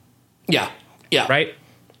arm. Yeah. Right?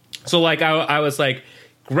 So, like, I was like,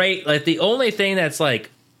 great. Like, the only thing that's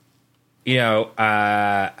like, you know,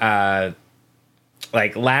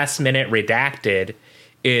 like last minute redacted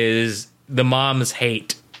is the mom's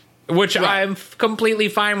hate, which I'm completely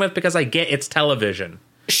fine with because I get it's television.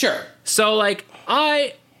 Sure. So, like,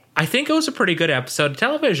 I think it was a pretty good episode of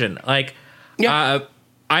television. Like,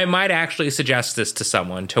 I might actually suggest this to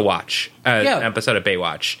someone to watch an episode of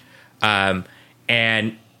Baywatch.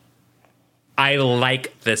 And I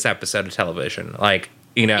like this episode of television. Like,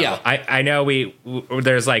 you know, I know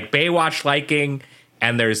there's like Baywatch liking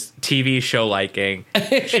and there's TV show liking.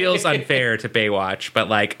 It feels unfair to Baywatch, but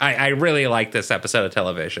like, I really like this episode of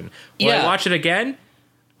television. Will I watch it again?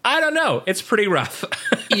 I don't know. It's pretty rough.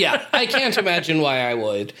 I can't imagine why I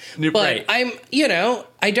would. But I'm, you know,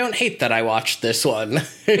 I don't hate that I watched this one.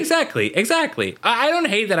 Exactly. I don't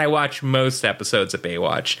hate that I watch most episodes of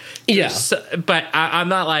Baywatch. But I'm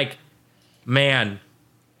not like, man,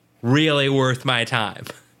 really worth my time.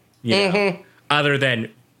 You know, other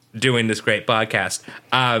than doing this great podcast.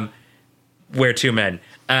 We're two men.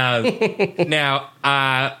 Now,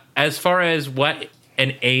 as far as what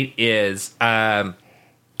an 8 is,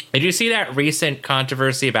 did you see that recent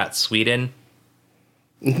controversy about Sweden?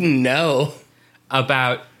 No.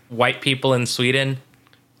 About white people in Sweden?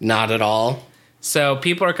 Not at all. So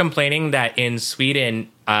people are complaining that in Sweden,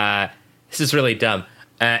 this is really dumb.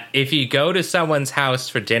 If you go to someone's house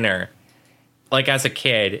for dinner, like as a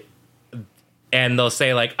kid, and they'll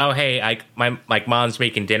say like, "Oh, hey, my mom's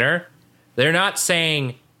making dinner," they're not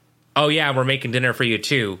saying, "Oh yeah, we're making dinner for you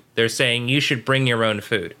too." They're saying you should bring your own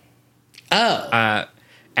food. Oh.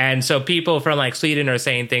 And so people from like Sweden are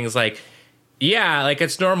saying things like, "Yeah, like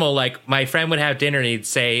it's normal. Like my friend would have dinner and he'd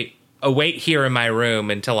say, oh, wait here in my room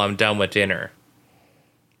until I'm done with dinner."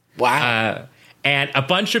 Wow. And a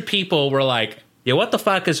bunch of people were like, "Yeah, what the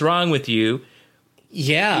fuck is wrong with you?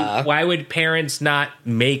 Yeah. Why would parents not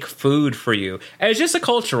make food for you?" And it's just a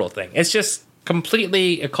cultural thing. It's just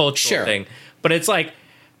completely a cultural thing. But it's like,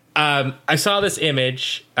 I saw this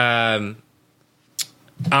image. I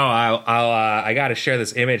got to share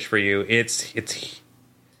this image for you. It's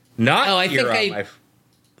not. Oh, I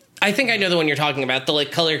think I know the one you're talking about. The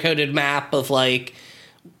like color coded map of like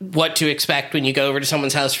what to expect when you go over to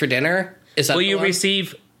someone's house for dinner. Is that? Will you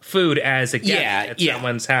receive food as a guest at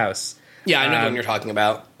someone's house? Yeah, I know the one you're talking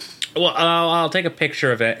about. Well, I'll take a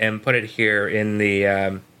picture of it and put it here in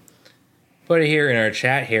the put it here in our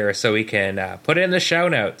chat here so we can put it in the show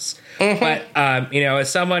notes. But you know,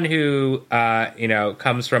 as someone who you know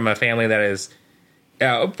comes from a family that is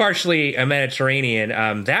partially a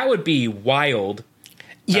Mediterranean, that would be wild.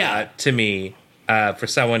 To me, for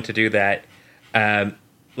someone to do that,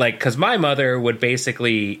 like because my mother would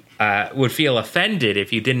basically would feel offended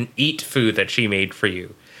if you didn't eat food that she made for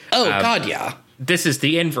you. Oh, God, yeah. This is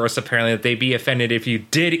the inverse, apparently, that they'd be offended if you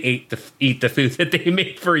did eat the food that they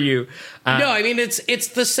made for you. No, I mean, it's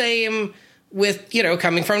the same with, you know,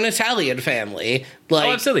 coming from an Italian family. Like,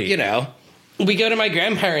 absolutely. You know, we go to my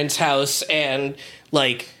grandparents' house and,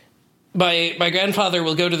 like, my grandfather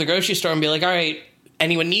will go to the grocery store and be like, all right,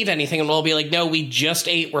 anyone need anything? And we'll be like, no, we just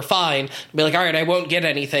ate, we're fine. I'll be like, all right, I won't get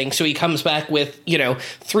anything. So he comes back with, you know,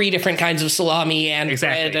 3 different kinds of salami and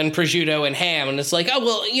bread and prosciutto and ham. And it's like, oh,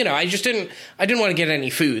 well, you know, I didn't want to get any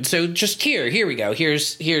food. So just here we go.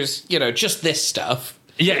 Here's, you know, just this stuff.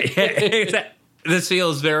 Yeah. This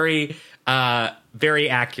feels very, very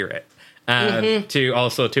accurate,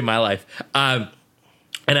 to my life.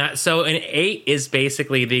 So an 8 is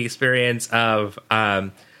basically the experience of,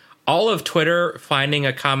 all of Twitter finding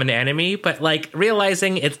a common enemy, but like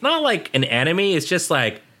realizing it's not like an enemy. It's just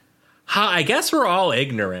like, I guess we're all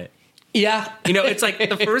ignorant. Yeah. You know, it's like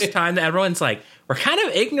the first time that everyone's like, we're kind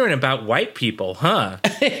of ignorant about white people, huh?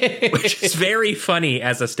 Which is very funny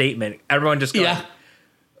as a statement. Everyone just goes,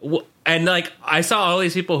 And like, I saw all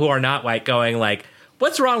these people who are not white going like,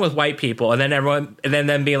 what's wrong with white people? And then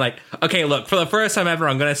them being like, okay, look, for the first time ever,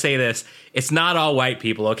 I'm going to say this. It's not all white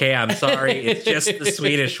people. Okay. I'm sorry. It's just the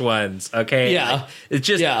Swedish ones. Okay. Yeah. Like, it's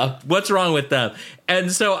just, what's wrong with them?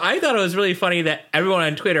 And so I thought it was really funny that everyone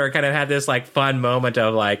on Twitter kind of had this like fun moment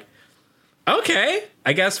of like, okay,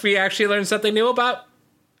 I guess we actually learned something new about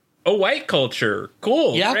a white culture.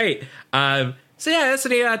 Cool. Yeah. Great. So yeah, that's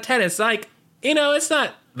an 8 out of 10. It's like, it's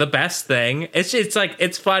not the best thing. It's like,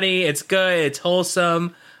 it's funny, it's good, it's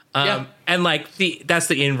wholesome. And like that's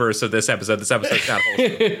the inverse of this episode. This episode's not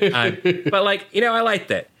wholesome. But like, I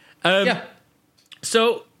liked it.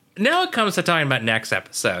 So now it comes to talking about next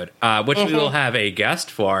episode, which we will have a guest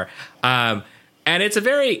for. And it's a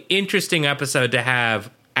very interesting episode to have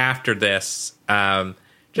after this. In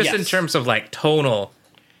terms of like tonal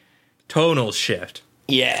shift.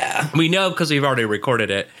 Yeah. We know because we've already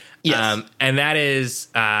recorded it. Yes. And that is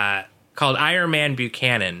called Iron Man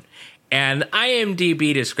Buchanan. And the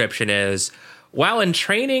IMDb description is, while in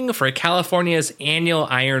training for California's annual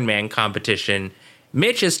Ironman competition,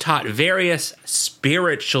 Mitch is taught various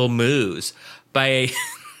spiritual moves by a...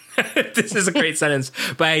 this is a great sentence.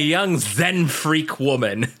 By a young Zen freak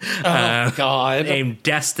woman God. named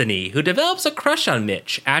Destiny, who develops a crush on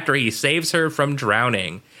Mitch after he saves her from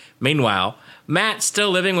drowning. Meanwhile, Matt,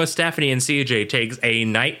 still living with Stephanie and CJ, takes a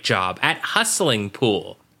night job at Hustling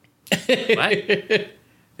Pool. What?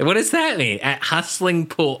 What does that mean? At Hustling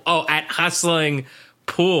Pool. Oh, at Hustling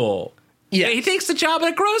Pool. Yeah. He takes a job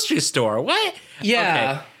at a grocery store. What?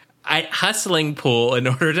 Yeah. Okay. At Hustling Pool in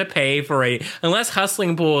order to pay for unless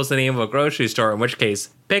Hustling Pool is the name of a grocery store, in which case,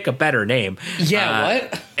 pick a better name. Yeah,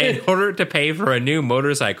 what? In order to pay for a new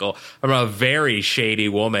motorcycle from a very shady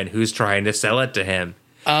woman who's trying to sell it to him.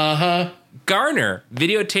 Uh-huh. Garner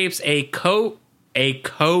videotapes a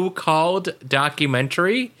co-called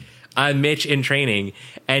documentary on Mitch in training,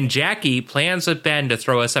 and Jackie plans with Ben to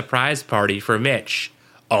throw a surprise party for Mitch.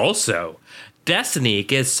 Also, Destiny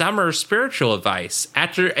gives Summer spiritual advice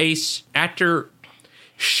after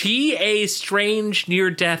she a strange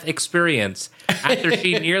near-death experience after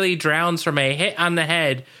she nearly drowns from a hit on the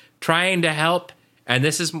head trying to help, and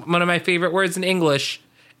this is one of my favorite words in English,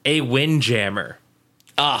 a windjammer.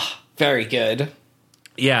 Ah, very good.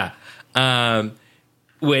 Yeah.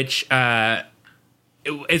 Which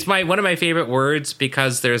it's one of my favorite words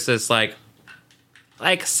because there's this like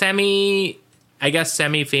semi-famous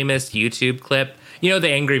YouTube clip. You know the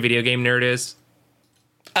Angry Video Game Nerd is?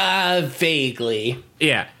 Vaguely.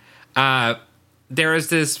 Yeah. There was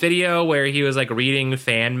this video where he was like reading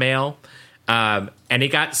fan mail. And he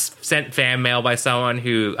got sent fan mail by someone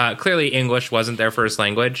who clearly English wasn't their first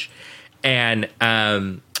language. And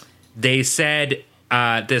they said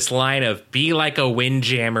this line of "be like a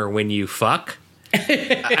windjammer when you fuck,"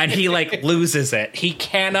 and he like loses it. He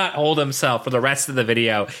cannot hold himself for the rest of the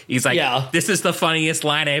video. He's like, "This is the funniest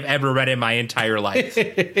line I've ever read in my entire life." So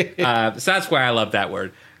that's why I love that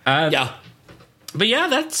word. But yeah,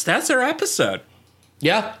 that's our episode.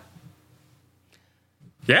 Yeah.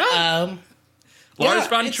 Yeah. Lars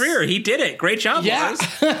von Trier, he did it. Great job, Lars.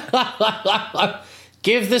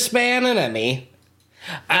 Give this man an Emmy.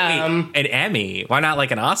 An Emmy? Why not like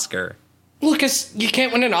an Oscar? Well, because you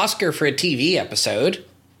can't win an Oscar for a TV episode.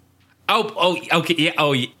 Oh, okay,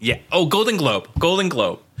 yeah. Oh, Golden Globe.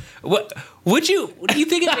 What do you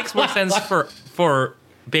think it makes more sense for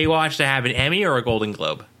Baywatch to have an Emmy or a Golden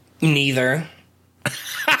Globe? Neither.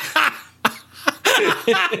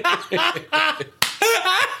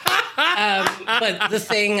 But the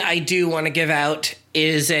thing I do want to give out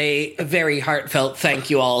is a very heartfelt thank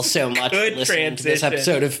you all so much for listening to this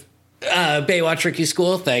episode of Baywatch Rookie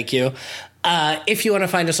School. Thank you. If you want to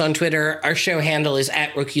find us on Twitter, our show handle is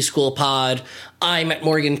 @RookieSchoolPod. I'm at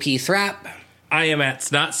Morgan P. Thrapp. I am at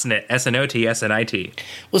Snotsnit, SNOTSNIT.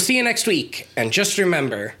 We'll see you next week. And just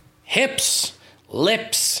remember, hips,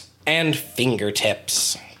 lips, and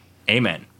fingertips. Amen.